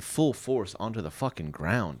 you're landing full force onto the fucking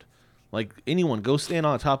ground. Like, anyone, go stand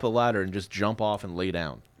on top of the ladder and just jump off and lay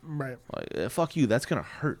down. Right. Like, fuck you, that's gonna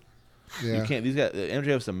hurt. Yeah. You can't. These guys,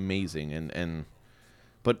 MJF's amazing,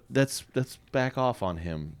 but let's back off on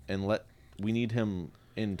him and we need him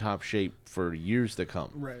in top shape for years to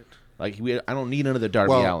come. Right. Like I don't need another Darby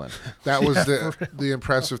Well, Allin. That was the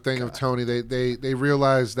impressive thing of Tony. They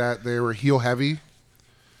realized that they were heel heavy.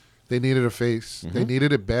 They needed a face. They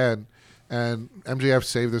needed it bad. And MJF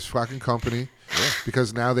saved this fucking company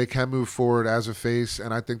because now they can move forward as a face.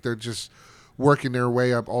 And I think they're just working their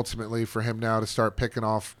way up ultimately for him now to start picking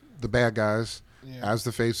off the bad guys as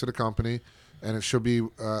the face of the company. And it should be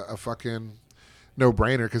a fucking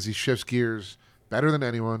no-brainer because he shifts gears better than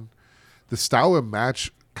anyone. The style of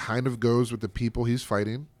match kind of goes with the people he's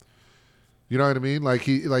fighting. You know what I mean? Like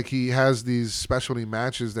he has these specialty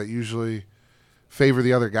matches that usually favor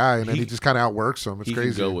the other guy, and then he just kind of outworks them. It's He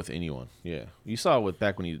crazy. can go with anyone. Yeah, you saw it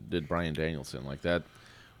back when he did Bryan Danielson like that.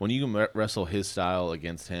 When you can wrestle his style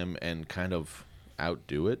against him and kind of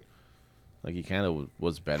outdo it, like he kind of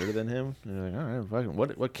was better than him. And you're like, all right,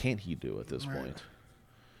 fucking, what can't he do at this point?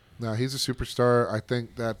 No, he's a superstar. I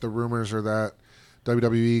think that the rumors are that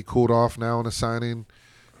WWE cooled off now on a signing,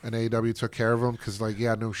 and AEW took care of him because, like,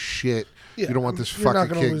 no shit. Yeah, you don't want this you're not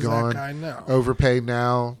fucking gonna kid lose gone. That guy, no. Overpay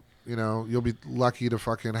now. You know, you'll be lucky to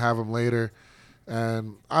fucking have him later.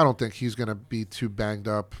 And I don't think he's going to be too banged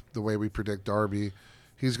up the way we predict Darby.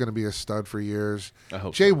 He's going to be a stud for years. I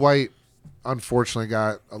hope Jay so. White, unfortunately,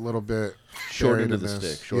 got a little bit Short buried into in the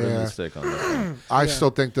this. stick. Short into the stick on this one. I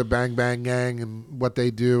still think the Bang Bang Gang and what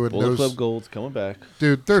they do and Bullet those Club Gold's coming back.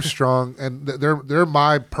 dude, they're strong and they're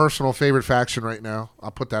my personal favorite faction right now.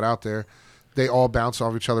 I'll put that out there. They all bounce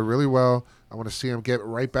off each other really well. I want to see them get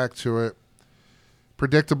right back to it.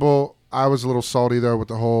 Predictable. I was a little salty though with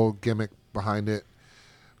the whole gimmick behind it.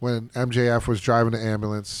 When MJF was driving the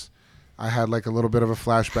ambulance, I had like a little bit of a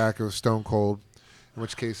flashback of Stone Cold, In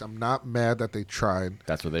which case, I'm not mad that they tried.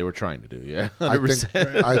 That's what they were trying to do. Yeah, I 100%.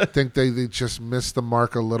 think I think they just missed the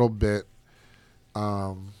mark a little bit.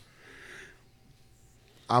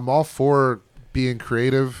 I'm all for being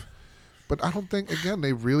creative, but I don't think, again,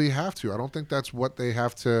 they really have to. I don't think that's what they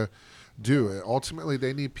have to do. Ultimately,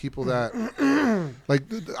 they need people that like.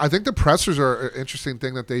 I think the pressers are an interesting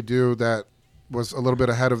thing that they do that was a little bit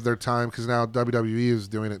ahead of their time because now WWE is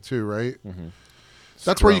doing it too, right? Mm-hmm.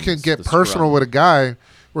 That's where you can get personal with a guy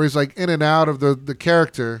where he's like in and out of the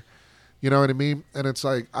character. You know what I mean? And it's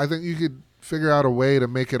like, I think you could figure out a way to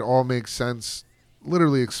make it all make sense.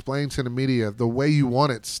 Literally explain to the media the way you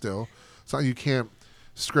want it still. It's not you can't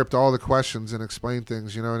script all the questions and explain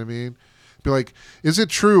things. You know what I mean? Be like, is it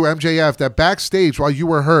true, MJF, that backstage while you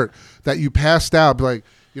were hurt that you passed out? Be like,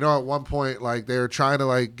 you know, at one point, like they were trying to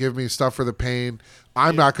like give me stuff for the pain.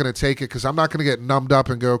 I'm not going to take it because I'm not going to get numbed up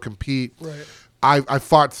and go compete. Right. I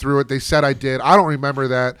fought through it. They said I did. I don't remember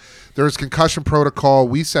that. There was concussion protocol.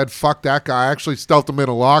 We said, fuck that guy. I actually stealthed him in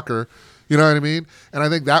a locker. You know what I mean? And I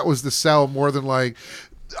think that was the sell more than like,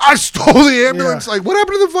 I stole the ambulance. Yeah. Like, what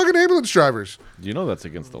happened to the fucking ambulance drivers? You know that's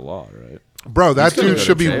against the law, right? Bro, that gonna dude go to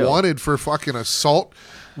should be jail. wanted for fucking assault.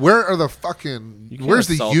 Where are the fucking, You can't where's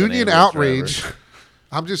the assault an union ambulance outrage? driver.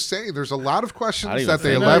 I'm just saying, there's a lot of I don't questions even that they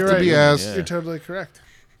think No, left you're to right. be Yeah. asked. You're totally correct.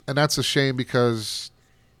 And that's a shame because,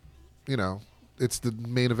 you know, it's the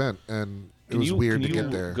main event, and it was weird to get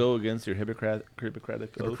there. Go against your Hippocratic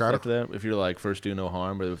oath after that? If you're like, first do no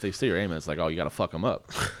harm, but if they say your aim, it's like, oh, you got to fuck him up.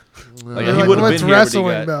 Like, They're he like, would have "What's been here, but he wrestling,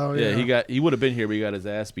 got, though?" Yeah. he would have been here, but he got his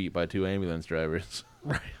ass beat by 2 ambulance drivers.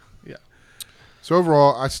 Right. Yeah. So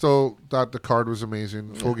overall, I still thought the card was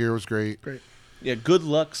amazing. Full Gear was great. Great. Yeah, good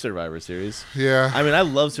luck, Survivor Series. Yeah. I mean, I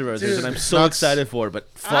love Survivor Series, Dude, and I'm so nuts. excited for it, but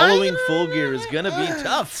following Full Gear is going to be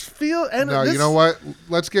tough. No, you know what?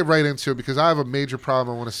 Let's get right into it because I have a major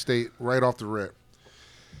problem I want to state right off the rip.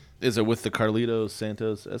 Is it with the Carlitos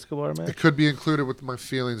Santos Escobar match? It could be included with my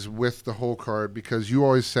feelings with the whole card because you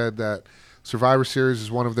always said that Survivor Series is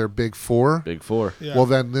one of their big four. Big four. Yeah. Well,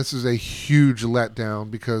 then this is a huge letdown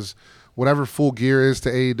because whatever Full Gear is to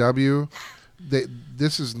AEW,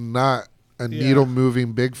 this is not a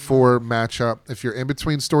needle-moving big four matchup. If you're in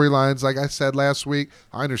between storylines, like I said last week,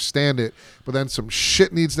 I understand it. But then some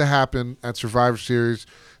shit needs to happen at Survivor Series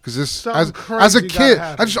because this, Something as a crazy kid, gotta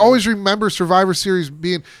happen, I just man. always remember Survivor Series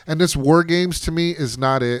being, and this War Games to me is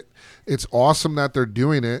not it. It's awesome that they're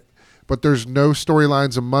doing it, but there's no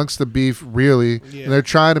storylines amongst the beef really, Yeah. and they're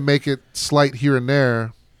trying to make it slight here and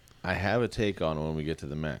there. I have a take on it when we get to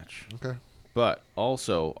the match. Okay. But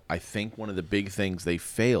also, I think one of the big things they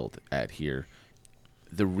failed at here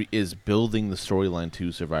is building the storyline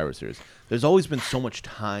to Survivor Series. There's always been so much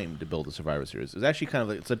time to build a Survivor Series. It's actually kind of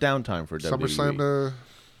like, it's a downtime for SummerSlam WWE. to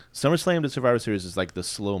SummerSlam to Survivor Series is like the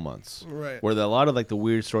slow months, Right. where a lot of like the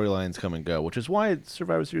weird storylines come and go, which is why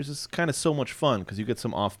Survivor Series is kind of so much fun because you get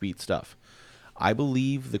some offbeat stuff. I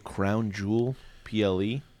believe the Crown Jewel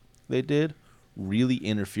PLE they did really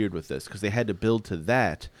interfered with this because they had to build to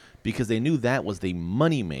that because they knew that was the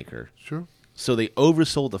money maker. Sure. So they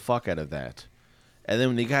oversold the fuck out of that. And then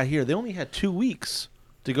when they got here, they only had 2 weeks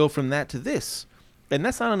to go from that to this. And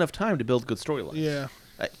that's not enough time to build good storylines. Yeah.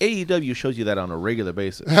 AEW shows you that on a regular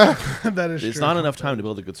basis. That is It's true. not enough time to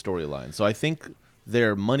build a good storyline. So I think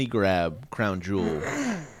their money grab, Crown Jewel,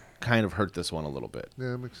 kind of hurt this one a little bit.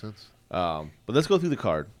 Yeah, that makes sense. But let's go through the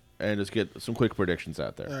card and just get some quick predictions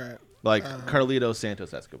out there. All right. Like Carlito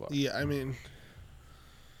Santos Escobar. Yeah, I mean,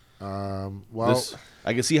 Well, This,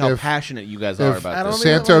 I can see how if- passionate you guys are if about I don't this.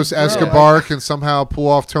 think- Santos like, bro, Escobar can somehow pull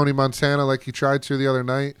off Tony Montana like he tried to the other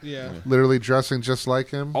night, yeah. literally dressing just like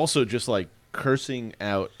him. Also, just like cursing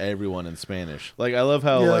out everyone in Spanish. Like I love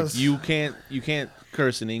how Yes. like you can't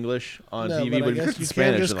curse in English on No, TV, but I but if you guess curse in you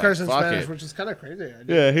Spanish, can't just you're curse in like, fuck Spanish, it. which is kind of crazy.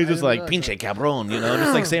 Yeah, he's I just like didn't pinche realize cabrón, you know,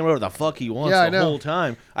 just like saying whatever the fuck he wants Yeah, I the know. whole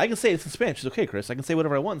time. I can say it's in Spanish. It's okay, Chris. I can say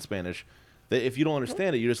whatever I want in Spanish. That if you don't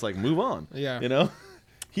understand it, you're just like move on. Yeah. you know.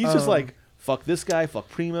 He's just like fuck this guy, fuck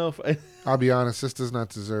Primo. I'll be honest, this does not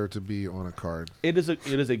deserve to be on a card. It is a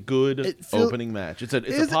good It feel- opening match. It's a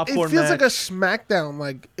It popcorn feels match. like a SmackDown.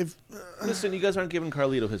 Like if Listen, you guys aren't giving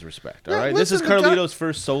Carlito his respect. All Yeah, right, this is listen, the guy- Carlito's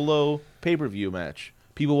first solo pay-per-view match.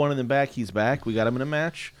 People wanted him back. He's back. We got him in a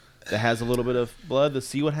match that has a little bit of blood. Let's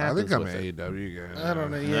see what I happens. think I'm with an it. AEW guy. I don't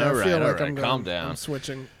know. Yeah, All I feel right, like all I'm right, calm going, down. I'm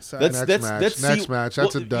switching sides. Let's Next let's match, let's next see. match.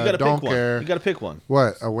 That's a you dud. gotta Don't pick one. care. You got to pick one.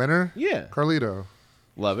 What, a winner? Yeah, Carlito.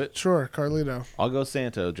 love it. Sure, Carlito. I'll go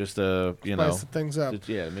Santo. Just you know, Spice things up.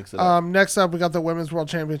 yeah, mix it up. Next up, we got the Women's World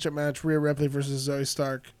Championship match: Rhea Ripley versus Zoe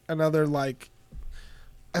Stark. Another like,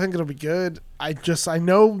 I think it'll be good. I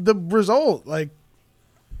know the result. Like,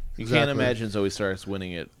 You can't exactly. imagine Zoe Starks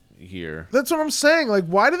winning it. here. That's what I'm saying. Like,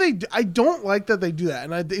 why do they? I don't like that they do that.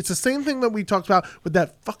 And it's the same thing that we talked about with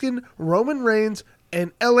that fucking Roman Reigns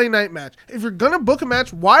and LA Knight match. If you're gonna book a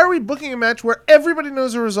match, why are we booking a match where everybody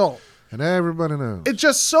knows the result? And everybody knows. It's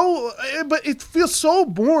just so, but it feels so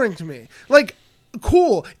boring to me. Like,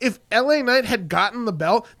 cool. If LA Knight had gotten the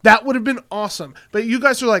belt, that would have been awesome. But you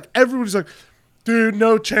guys are like, everybody's like, dude,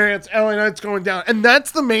 no chance. LA Knight's going down. And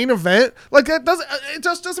that's the main event. Like, it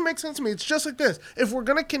just doesn't make sense to me. It's just like this. If we're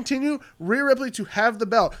going to continue Rhea Ripley to have the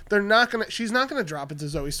belt, she's not going to drop it to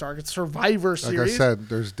Zoe Stark. It's Survivor Series. Like I said,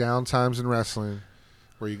 there's down times in wrestling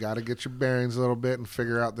where you got to get your bearings a little bit and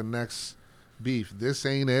figure out the next beef. This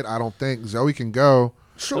ain't it. I don't think Zoe can go.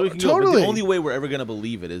 Sure, Zoe totally. Go, but the only way we're ever going to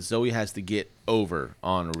believe it is Zoe has to get over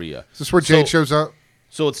on Rhea. Is this where Jade shows up?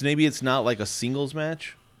 So maybe it's not like a singles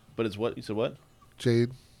match, but it's what? You said what?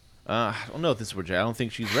 Jade. I don't know if this is where Jade. I don't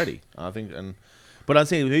think she's ready. But I'm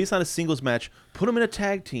saying maybe it's not a singles match. Put them in a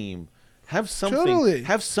tag team. Have something. Totally.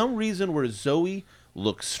 Have some reason where Zoe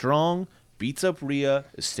looks strong, beats up Rhea,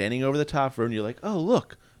 is standing over the top rope, and you're like, oh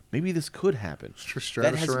look, maybe this could happen. Is Trish That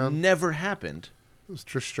Stratus has around? never happened. Is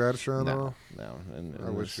Trish Stratus around at No, all? no. And I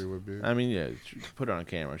wish she would be. I mean, yeah, put her on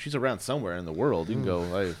camera. She's around somewhere in the world. You can go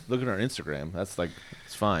look at her on Instagram. That's like,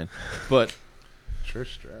 it's fine. But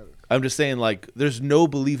Trish Stratus. I'm just saying, like, there's no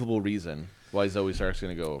believable reason why Zoe Stark's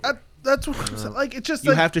going to go over. That's what I'm saying. Like, it's just You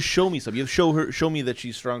like, have to show me something. You have to show me that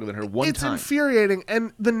she's stronger than her one it's time. infuriating.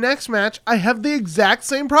 And the next match, I have the exact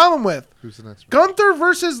same problem with. Who's the next one? Gunther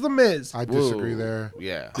versus The Miz. I disagree Whoa. there.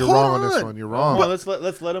 Yeah. You're Hold wrong on this on. one. You're wrong. Well, let's let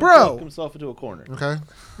him Bro. talk himself into a corner. Okay.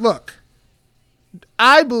 Look,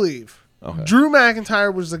 I believe Okay. Drew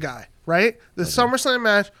McIntyre was the guy, right? The SummerSlam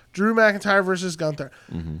match, Drew McIntyre versus Gunther.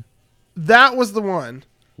 Mm-hmm. That was the one.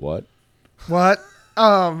 What? What?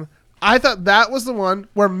 I thought that was the one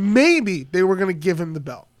where maybe they were going to give him the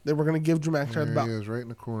belt. They were going to give Drew McIntyre There the he belt. is, right in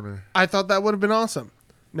the corner. I thought that would have been awesome.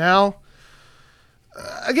 Now,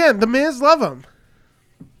 again, the Miz love him.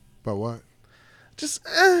 But what? Just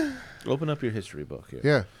Open up your history book here.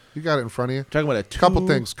 Yeah, you got it in front of you. Talking about a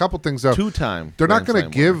Couple things though. Two-time. They're not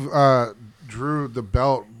Grand going to Slam winner. give Drew the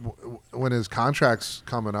belt when his contract's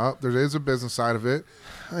coming up. There is a business side of it.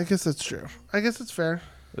 I guess that's true. I guess it's fair.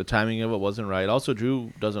 The timing of it wasn't right. Also,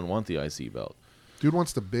 Drew doesn't want the IC belt. Dude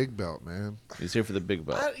wants the big belt, man. He's here for the big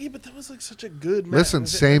belt. Yeah, but that was like such a good match. Listen,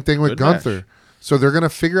 same thing with Good Gunther. match. So they're going to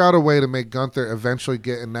figure out a way to make Gunther eventually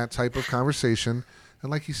get in that type of conversation. And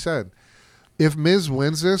like you said, if Miz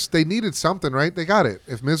wins this, they needed something, right? They got it.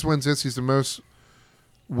 If Miz wins this, he's the most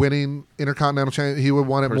winning Intercontinental Champion. He would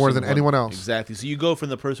want it more Person than won- anyone else. Exactly. So you go from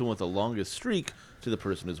the person with the longest streak to the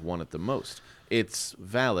person who's won it the most. It's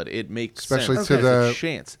valid. It makes Especially sense. to There's the- a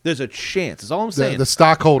chance. There's a chance. That's all I'm saying. The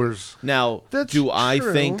stockholders. Now, That's do I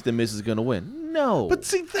true. think the Miz is going to win? No. But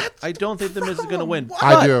see, that's I don't think the Miz is going to win. What?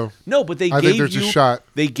 I do. No, but they I gave think there's you a shot.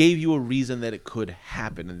 They gave you a reason that it could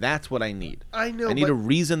happen, and that's what I need. I know, I need but a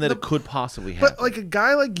reason that the- it could possibly happen. But like a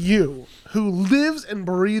guy like you who lives and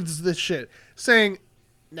breathes this shit, saying,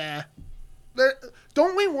 "Nah."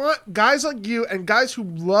 Don't we want guys like you and guys who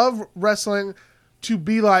love wrestling to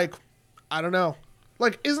be like, I don't know.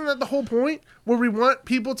 Like, isn't that the whole point? Where we want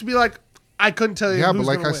people to be like, I couldn't tell you. Yeah, who's but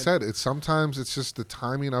like gonna I win. said, sometimes it's just the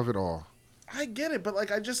timing of it all. I get it, but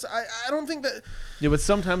like I don't think that. yeah, but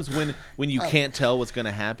sometimes when you can't tell what's going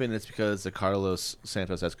to happen, it's because the Carlos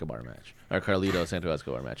Santos Escobar match or Carlito Santos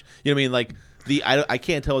Escobar match. You know what I mean? Like I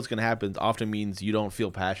can't tell what's going to happen often means you don't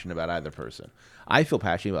feel passionate about either person. I feel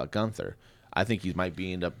passionate about Gunther. I think he might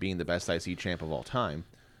end up being the best IC champ of all time.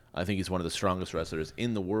 I think he's one of the strongest wrestlers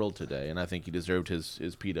in the world today, and I think he deserved his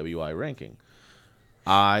PWI ranking.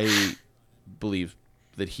 I believe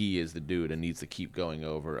that he is the dude and needs to keep going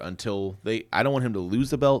over until I don't want him to lose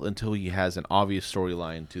the belt until he has an obvious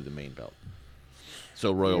storyline to the main belt.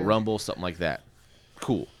 So Royal Rumble, something like that.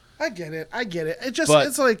 Cool. I get it. It just But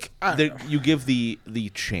it's like I don't know. You give the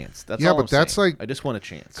chance. That's Yeah, all but I'm that's saying. like I just want a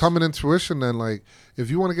chance. Coming in tuition, then, like,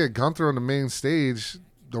 if you want to get Gunther on the main stage,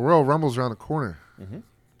 the Royal Rumble's around the corner.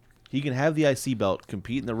 He can have the IC belt,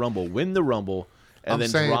 compete in the Rumble, win the Rumble, and I'm then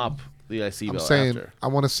saying- drop the IC I'm belt saying after. I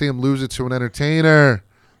want to see him lose it to an entertainer.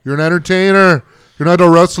 You're an entertainer. You're not a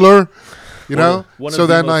wrestler. You know? One So of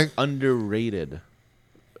the then, most like, underrated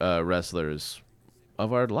wrestlers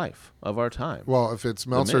of our life, of our time. well, if it's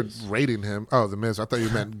Meltzer Miz. rating him, oh, the Miz. I thought you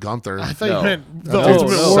meant Gunther. I thought No. you meant the No,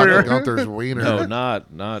 Ultimate no. Warrior. Sucking Gunther's wiener. No, not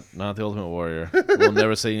the Ultimate Warrior. We'll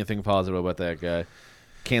never say anything positive about that guy.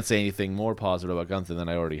 Can't say anything more positive about Gunther than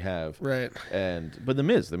I already have. Right. But the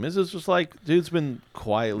Miz is just like, dude's been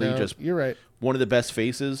quietly No, just you're right. one of the best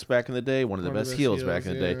faces back in the day, one of the best heels back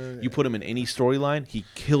in the day. yeah. You put him in any storyline, he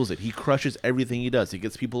kills it. He crushes everything he does. He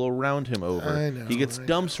gets people around him over. I know, He gets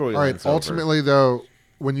dumb storylines All right. over. Ultimately, though,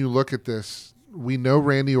 when you look at this, we know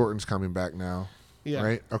Randy Orton's coming back now. Yeah.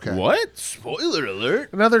 Right. Okay. What? Spoiler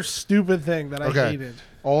alert. Another stupid thing that I Okay. hated.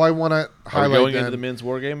 All I want to Are we highlight going then, into the men's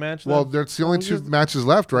war game match? well, then? that's the only two matches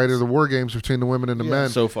left, right? Are the war games between the women and the men.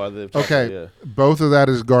 So far, they've talked Okay, about, yeah. both of that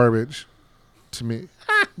is garbage to me.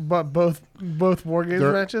 But both War Games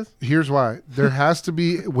There- matches? Here's why. There has to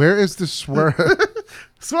be. Where is the swerve?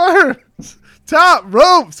 Swerve! Top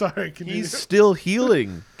rope! Sorry, can you... He's still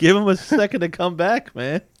healing. Give him a second to come back,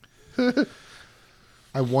 man.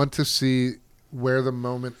 I want to see where the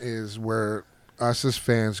moment is where us as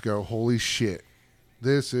fans go, holy shit,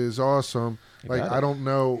 this is awesome. Like, got it. I don't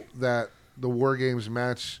know that the War Games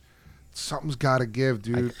match, something's got to give,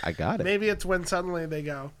 dude. I got it. Maybe it's when suddenly they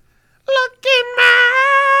go, look in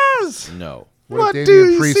Mars! No. What What if do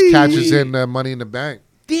Damian you Priest see? catches in Money in the Bank?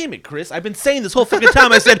 Damn it, Chris. I've been saying this whole fucking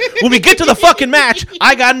time. I said, when we get to the fucking match,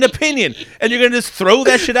 I got an opinion. And you're going to just throw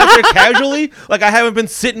that shit out there casually? Like I haven't been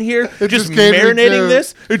sitting here just just came to marinating you.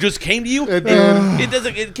 this? It just came to you? It did. It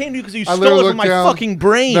doesn't. It came to you because you I stole literally it from my looked down. fucking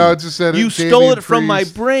brain. No, it just said you Damian stole it from my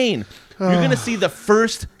Priest. brain. You're going to see the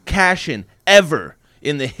first cash-in ever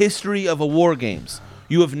in the history of a War Games.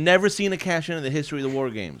 You have never seen a cash-in in the history of the War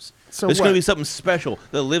Games. So It's what? going to be something special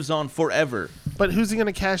that lives on forever. But who's he going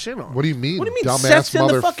to cash in on? What do you mean, What do you mean dumbass Seth's in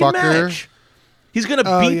the fucking motherfucker? match? He's going to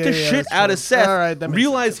Oh, beat yeah, the yeah, shit that's out true. of Seth, All right, that makes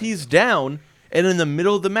realize sense. he's down, and in the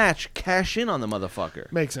middle of the match, cash in on the motherfucker.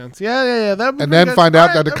 Makes sense. Yeah. That'd be And pretty then good. find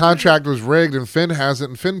out All that the right, contract was rigged and Finn has it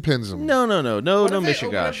and Finn pins him. No, What if they open up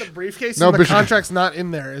Mishigosh. the briefcase No, and the Michigan- contract's not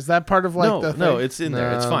in there? Is that part of like the thing? No, it's in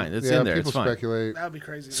there. It's fine. It's yeah, in there. People It's fine. speculate. That would be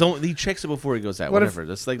crazy. So he checks it before he goes out. What if Whatever.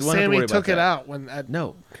 That's like, we don't have to Sammy worry took about it that. out when at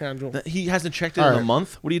No. Crown Jewel. He hasn't checked it All in a right.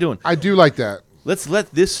 month. What are you doing? I do like that. Let's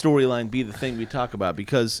let this storyline be the thing we talk about,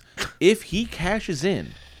 because if he cashes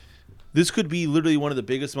in, this could be literally one of the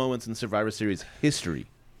biggest moments in Survivor Series history.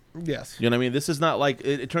 Yes. You know what I mean? This is not like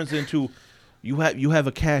it turns into you have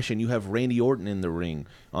a cash and you have Randy Orton in the ring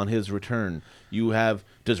on his return.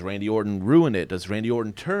 Does Randy Orton ruin it? Does Randy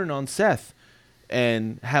Orton turn on Seth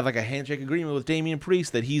and have like a handshake agreement with Damian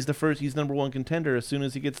Priest that he's number one contender as soon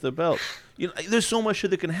as he gets the belt? You know, there's so much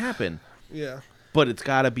shit that can happen, Yeah. but it's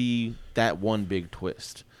got to be that one big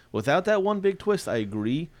twist. Without that one big twist, I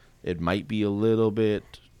agree, it might be a little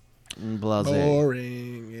bit blasé.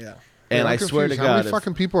 Boring. Yeah. And I'm I swear to confused. How God, many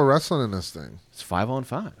fucking people are wrestling in this thing? it's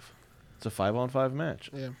 5-on-5. It's a 5-on-5 match.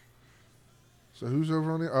 Yeah. So who's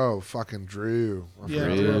over on the? Oh, fucking Drew. I Yeah.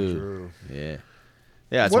 forgot about Drew. Drew. Yeah. Yeah,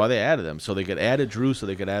 that's What- why they added them. So they could add Drew so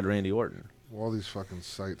they could add Randy Orton. All these fucking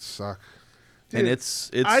sites suck. And Dude, it's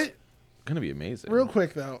I going to be amazing. real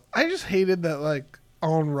quick though, I just hated that like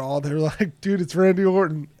on Raw they're like, dude, it's Randy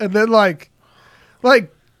Orton, and then like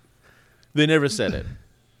They never said it.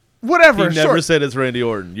 whatever. He never sure, said it's Randy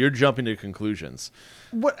Orton. You're jumping to conclusions.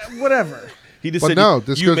 whatever. He just But said no, you,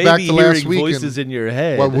 this you goes may back be to last hearing week voices in your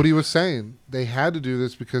head. What Woody was saying, they had to do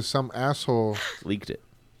this because some asshole. Leaked it.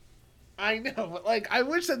 I know, but like I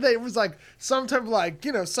wish that they was like some type of like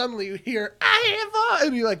suddenly you hear I am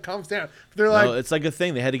and he like calms down. But they're like No, it's like a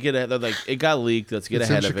thing. They had to get ahead. They're like, it got leaked. Let's get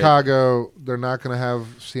It's ahead in of Chicago. They're not going to have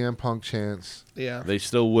CM Punk chance. yeah. it. They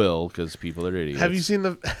still will because people are idiots. Have you seen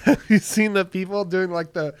the people doing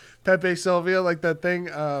like the Pepe Sylvia like that thing?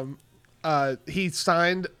 He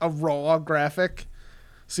signed a Raw graphic.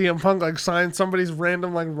 CM Punk like signed somebody's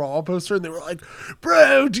random like Raw poster, and they were like,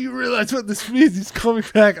 "Bro, do you realize what this means? He's coming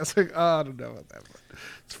back." I was like, "Oh, I don't know about that, but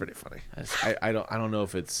it's pretty funny." I don't know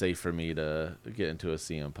if it's safe for me to get into a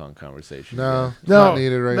CM Punk conversation. No, again. it's not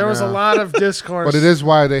needed right now. There was a lot of discourse, But it is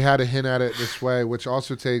why they had to hint at it this way, which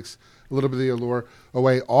also takes a little bit of the allure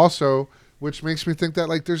away. Also, which makes me think that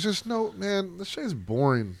like there's just no man. This shit is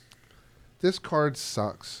boring. This card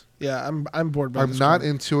sucks. Yeah, I'm bored by I'm this not card.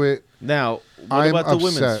 into it. Now, what I'm about the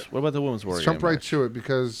women's? upset. What about the women's war Let's jump game right match? to it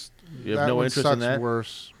because You have that no one interest sucks in that?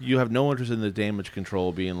 worse. You have no interest in the damage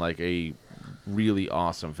control being like a really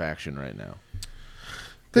awesome faction right now.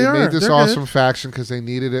 They are. made this They're awesome good. faction because they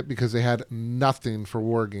needed it because they had nothing for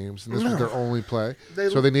war games, and this was No. their only play. They-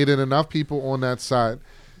 So they needed enough people on that side.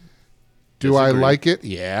 Do I Disagree. like it?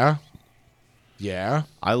 Yeah. Yeah.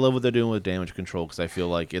 I love what they're doing with damage control because I feel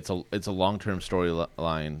like it's a long-term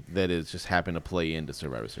storyline that is just happening to play into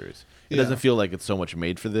Survivor Series. It Yeah. doesn't feel like it's so much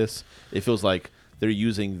made for this. It feels like they're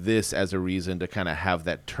using this as a reason to kind of have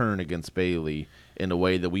that turn against Bailey in a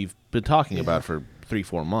way that we've been talking about for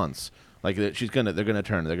 3-4 months, Like they're gonna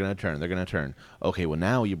turn. Okay, well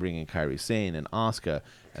now you bring in Kairi Sane and Asuka,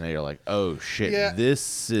 and then you're like, oh shit,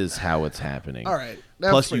 this is how it's happening. All right.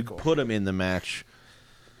 That's Plus you cool. put them in the match,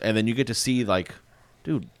 and then you get to see like,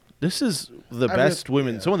 dude, this is the best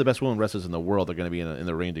women. Some of the best women wrestlers in the world are going to be in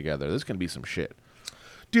the ring together. This is going to be some shit.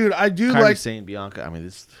 Dude, I do Kairi like Sane, Bianca. I mean,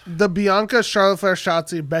 this the Bianca, Charlotte Flair,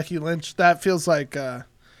 Shotzi, Becky Lynch. That feels like I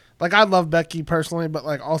love Becky personally, but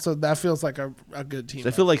like also that feels like a good team.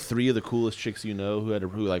 I feel like 3 of the coolest chicks who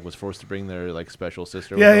like was forced to bring their like special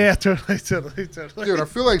sister. Yeah, totally. Dude, I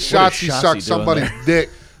feel like Shotzi sucked somebody's dick.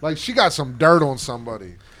 Like she got some dirt on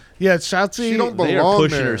somebody. Yeah, Shotzi. She don't They are belong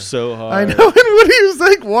pushing there. her so hard. I know. And when he was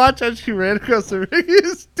like, watch as she ran across the ring,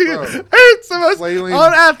 it's the most Flailing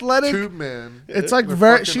unathletic. Tube man. It's like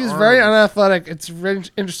Their she's fucking very arms. unathletic. It's very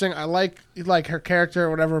interesting. I like her character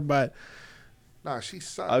or whatever, but Nah, she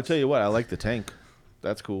sucks. I'll tell you what, I like the tank.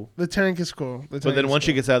 That's cool. the tank is cool. But then once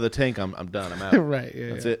she gets out of the tank, I'm done. I'm out. right, yeah,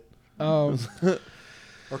 That's yeah. it.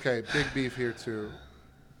 Okay, big beef here too.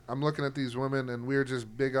 I'm looking at these women, and we're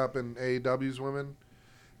just big up in AEW's women,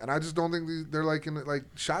 and I just don't think they're like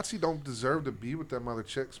Shotzi don't deserve to be with them other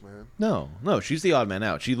chicks, man. No, she's the odd man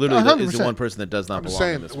out. She literally is the 100%. one person that does not I'm belong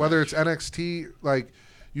saying in this whether match. it's NXT, like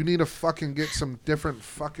you need to fucking get some different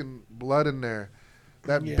fucking blood in there.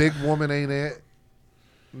 That big woman ain't it.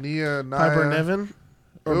 Nia Piper Niven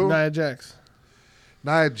or Who? Nia Jax.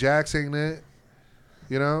 Nia Jax ain't it.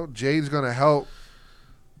 You know, Jade's gonna help,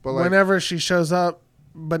 but like Whenever she shows up,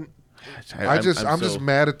 but I'm just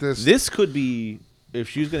mad at this. This could be, if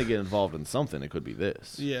she's going to get involved in something, it could be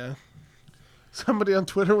this. yeah. Somebody on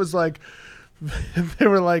Twitter was like, they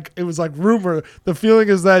were like, it was like rumor. The feeling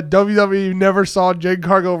is that WWE never saw Jade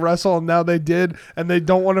Cargill wrestle, and now they did, and they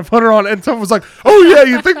don't want to put her on. And someone was like, "Oh yeah,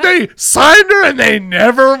 you think they signed her and they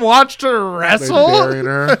never watched her They wrestle?" burying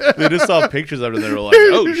her. They just saw pictures of her and they were like,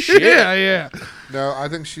 oh shit. Yeah. No, I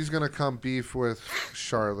think she's gonna come beef with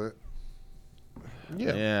Charlotte,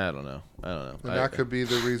 Yeah, I don't know. and that could be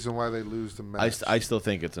the reason why they lose the match. I still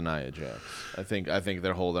think it's a Nia Jax. I think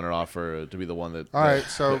they're holding her off to be the one that. All right,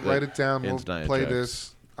 so write it down. We'll ends Nia play Jax.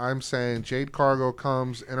 this. I'm saying Jade Cargill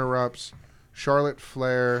comes, interrupts, Charlotte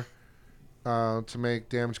Flair to make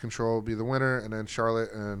Damage Control be the winner, and then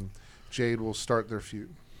Charlotte and Jade will start their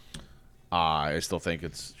feud. I still think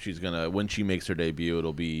she's gonna, when she makes her debut,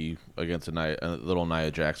 it'll be against a little Nia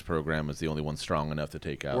Jax program is the only one strong enough to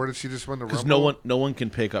take out. Or did she just win the Rumble? Because no one can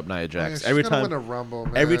pick up Nia Yeah, Jax. she's every gonna time win a Rumble,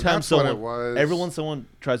 man. every time That's what it was. someone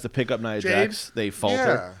tries to pick up Nia Jade? Jax, they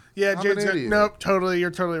falter. Yeah, I'm an Jade's idiot. nope, totally. You're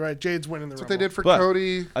totally right. Jade's winning the That's what Rumble. they did for But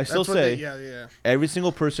Cody. I still That's what say yeah. every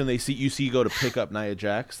single person you see go to pick up Nia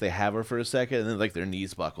Jax, they have her for a second, and then like their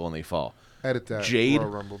knees buckle and they fall. Edit that. Jade-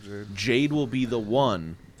 Royal Rumble, Jade. Jade will be the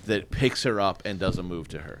one that picks her up and does a move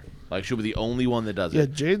to her. Like she'll be the only one that does Yeah,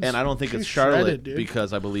 it. Jade's- and I don't think she's it's Charlotte shredded, dude.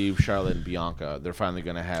 because I believe Charlotte and Bianca, they're finally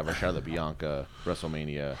going to have a Charlotte Bianca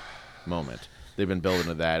WrestleMania moment. They've been building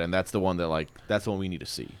to that, and that's the one that's the one we need to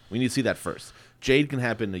see. We need to see that first. Jade can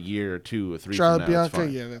happen a year or 2 or 3 Charlotte from now. It's Bianca,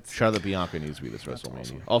 fine. yeah, that's- Charlotte Bianca needs to be this WrestleMania.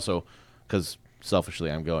 awesome. Also, because selfishly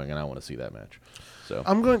I'm going and I want to see that match. So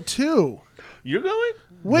I'm going too. you're going?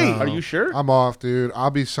 Wait, Are you sure? I'm off, dude.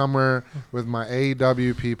 I'll be somewhere with my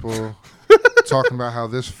AEW people talking about how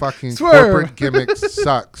this fucking Swear. corporate gimmick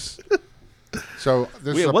sucks. So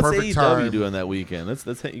this is a what's perfect AEW time. doing that weekend?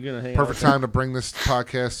 You're gonna hang Perfect out. time to bring this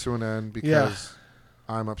podcast to an end because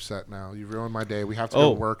I'm upset now. You ruined my day. We have to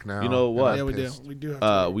go to work now. You know and what? I'm yeah, we do. pissed. We do have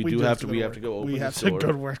to. We do have to go open We the have store. to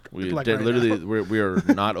go to work. We like did- right literally now. we are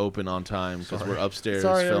not open on time because we're upstairs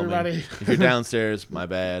Sorry, filming. everybody. If you're downstairs, my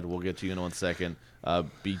bad. We'll get to you in 1 second.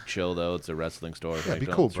 Be chill though. It's a wrestling store. Yeah, Like, be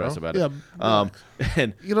don't cool, stress bro. about it. Yeah,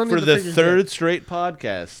 And You don't need for to the figure it third out. straight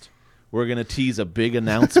podcast, we're gonna tease a big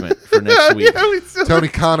announcement for next week. Yeah, we still Tony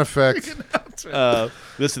Khan effect.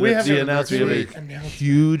 Listen, We have the a announcement. We next have a week.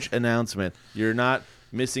 huge announcement. You're not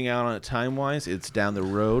missing out on it time wise. It's down the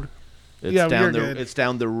road. It's Yeah, down you're good. It's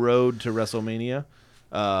down the road to WrestleMania.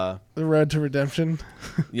 The road to redemption.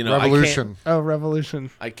 You know, Revolution. Oh, revolution.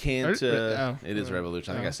 I can't. Oh. It is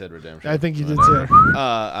Revolution. I think I said Redemption. I think you did Whatever. too.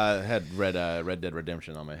 I had Red Dead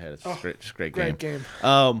Redemption on my head. It's just just a great game. Great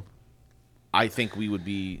game. I think we would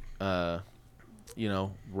be, wrong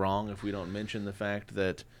if we don't mention the fact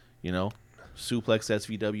that,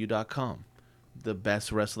 SuplexSVW.com, the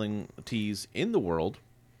best wrestling tees in the world,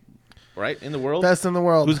 right? In the world. Best in the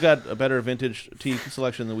world. Who's got a better vintage tee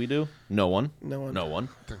selection than we do? No one. No one. No one.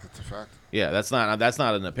 I think that's a fact. Yeah, that's not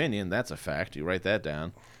an opinion. That's a fact. You write that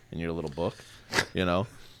down in your little book.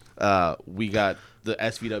 We got the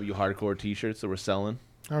SVW hardcore T-shirts that we're selling.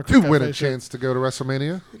 Our To cafe win a shit. chance to go to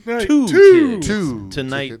WrestleMania. Night Two two. tickets. Two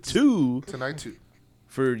Tonight tickets. two Tonight, too.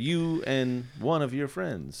 for you and one of your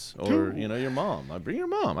friends, or your mom. I bring your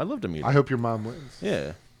mom. I'd love to meet her. I hope your mom wins.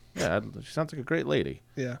 Yeah. She sounds like a great lady.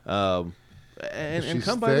 Yeah. And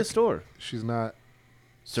come by the store. She's not.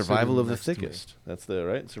 Survival of the next to me. thickest. That's the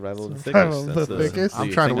right. Survival of the Survival thickest. of the thickest.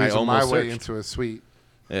 I'm trying to thing I weasel my almost way searched. into a suite.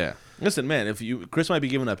 Yeah. Listen, man. Chris might be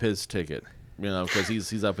giving up his ticket. Because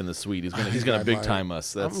he's up in the suite. He's gonna big time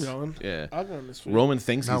us. I'm going. Yeah. I'll go in this week. Roman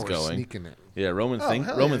thinks Now he's we're going. sneaking it. Yeah. Roman hell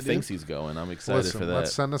yeah, thinks dude. he's going. I'm excited Listen, for that.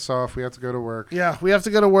 let's send us off. We have to go to work. Yeah, we have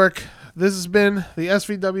to go to work. This has been the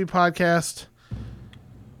SVW podcast.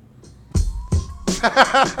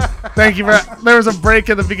 Thank you. There was a break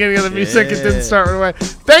at the beginning of the music. It didn't start right away.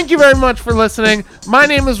 Thank you very much for listening. My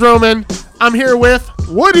name is Roman. I'm here with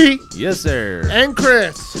Woody Yes, sir. and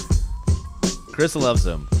Chris. Chris loves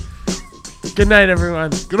him. Good night,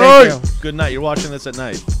 everyone. Good night. Good night. You're watching this at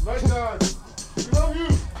night. Night time. We love you.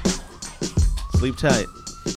 Sleep tight.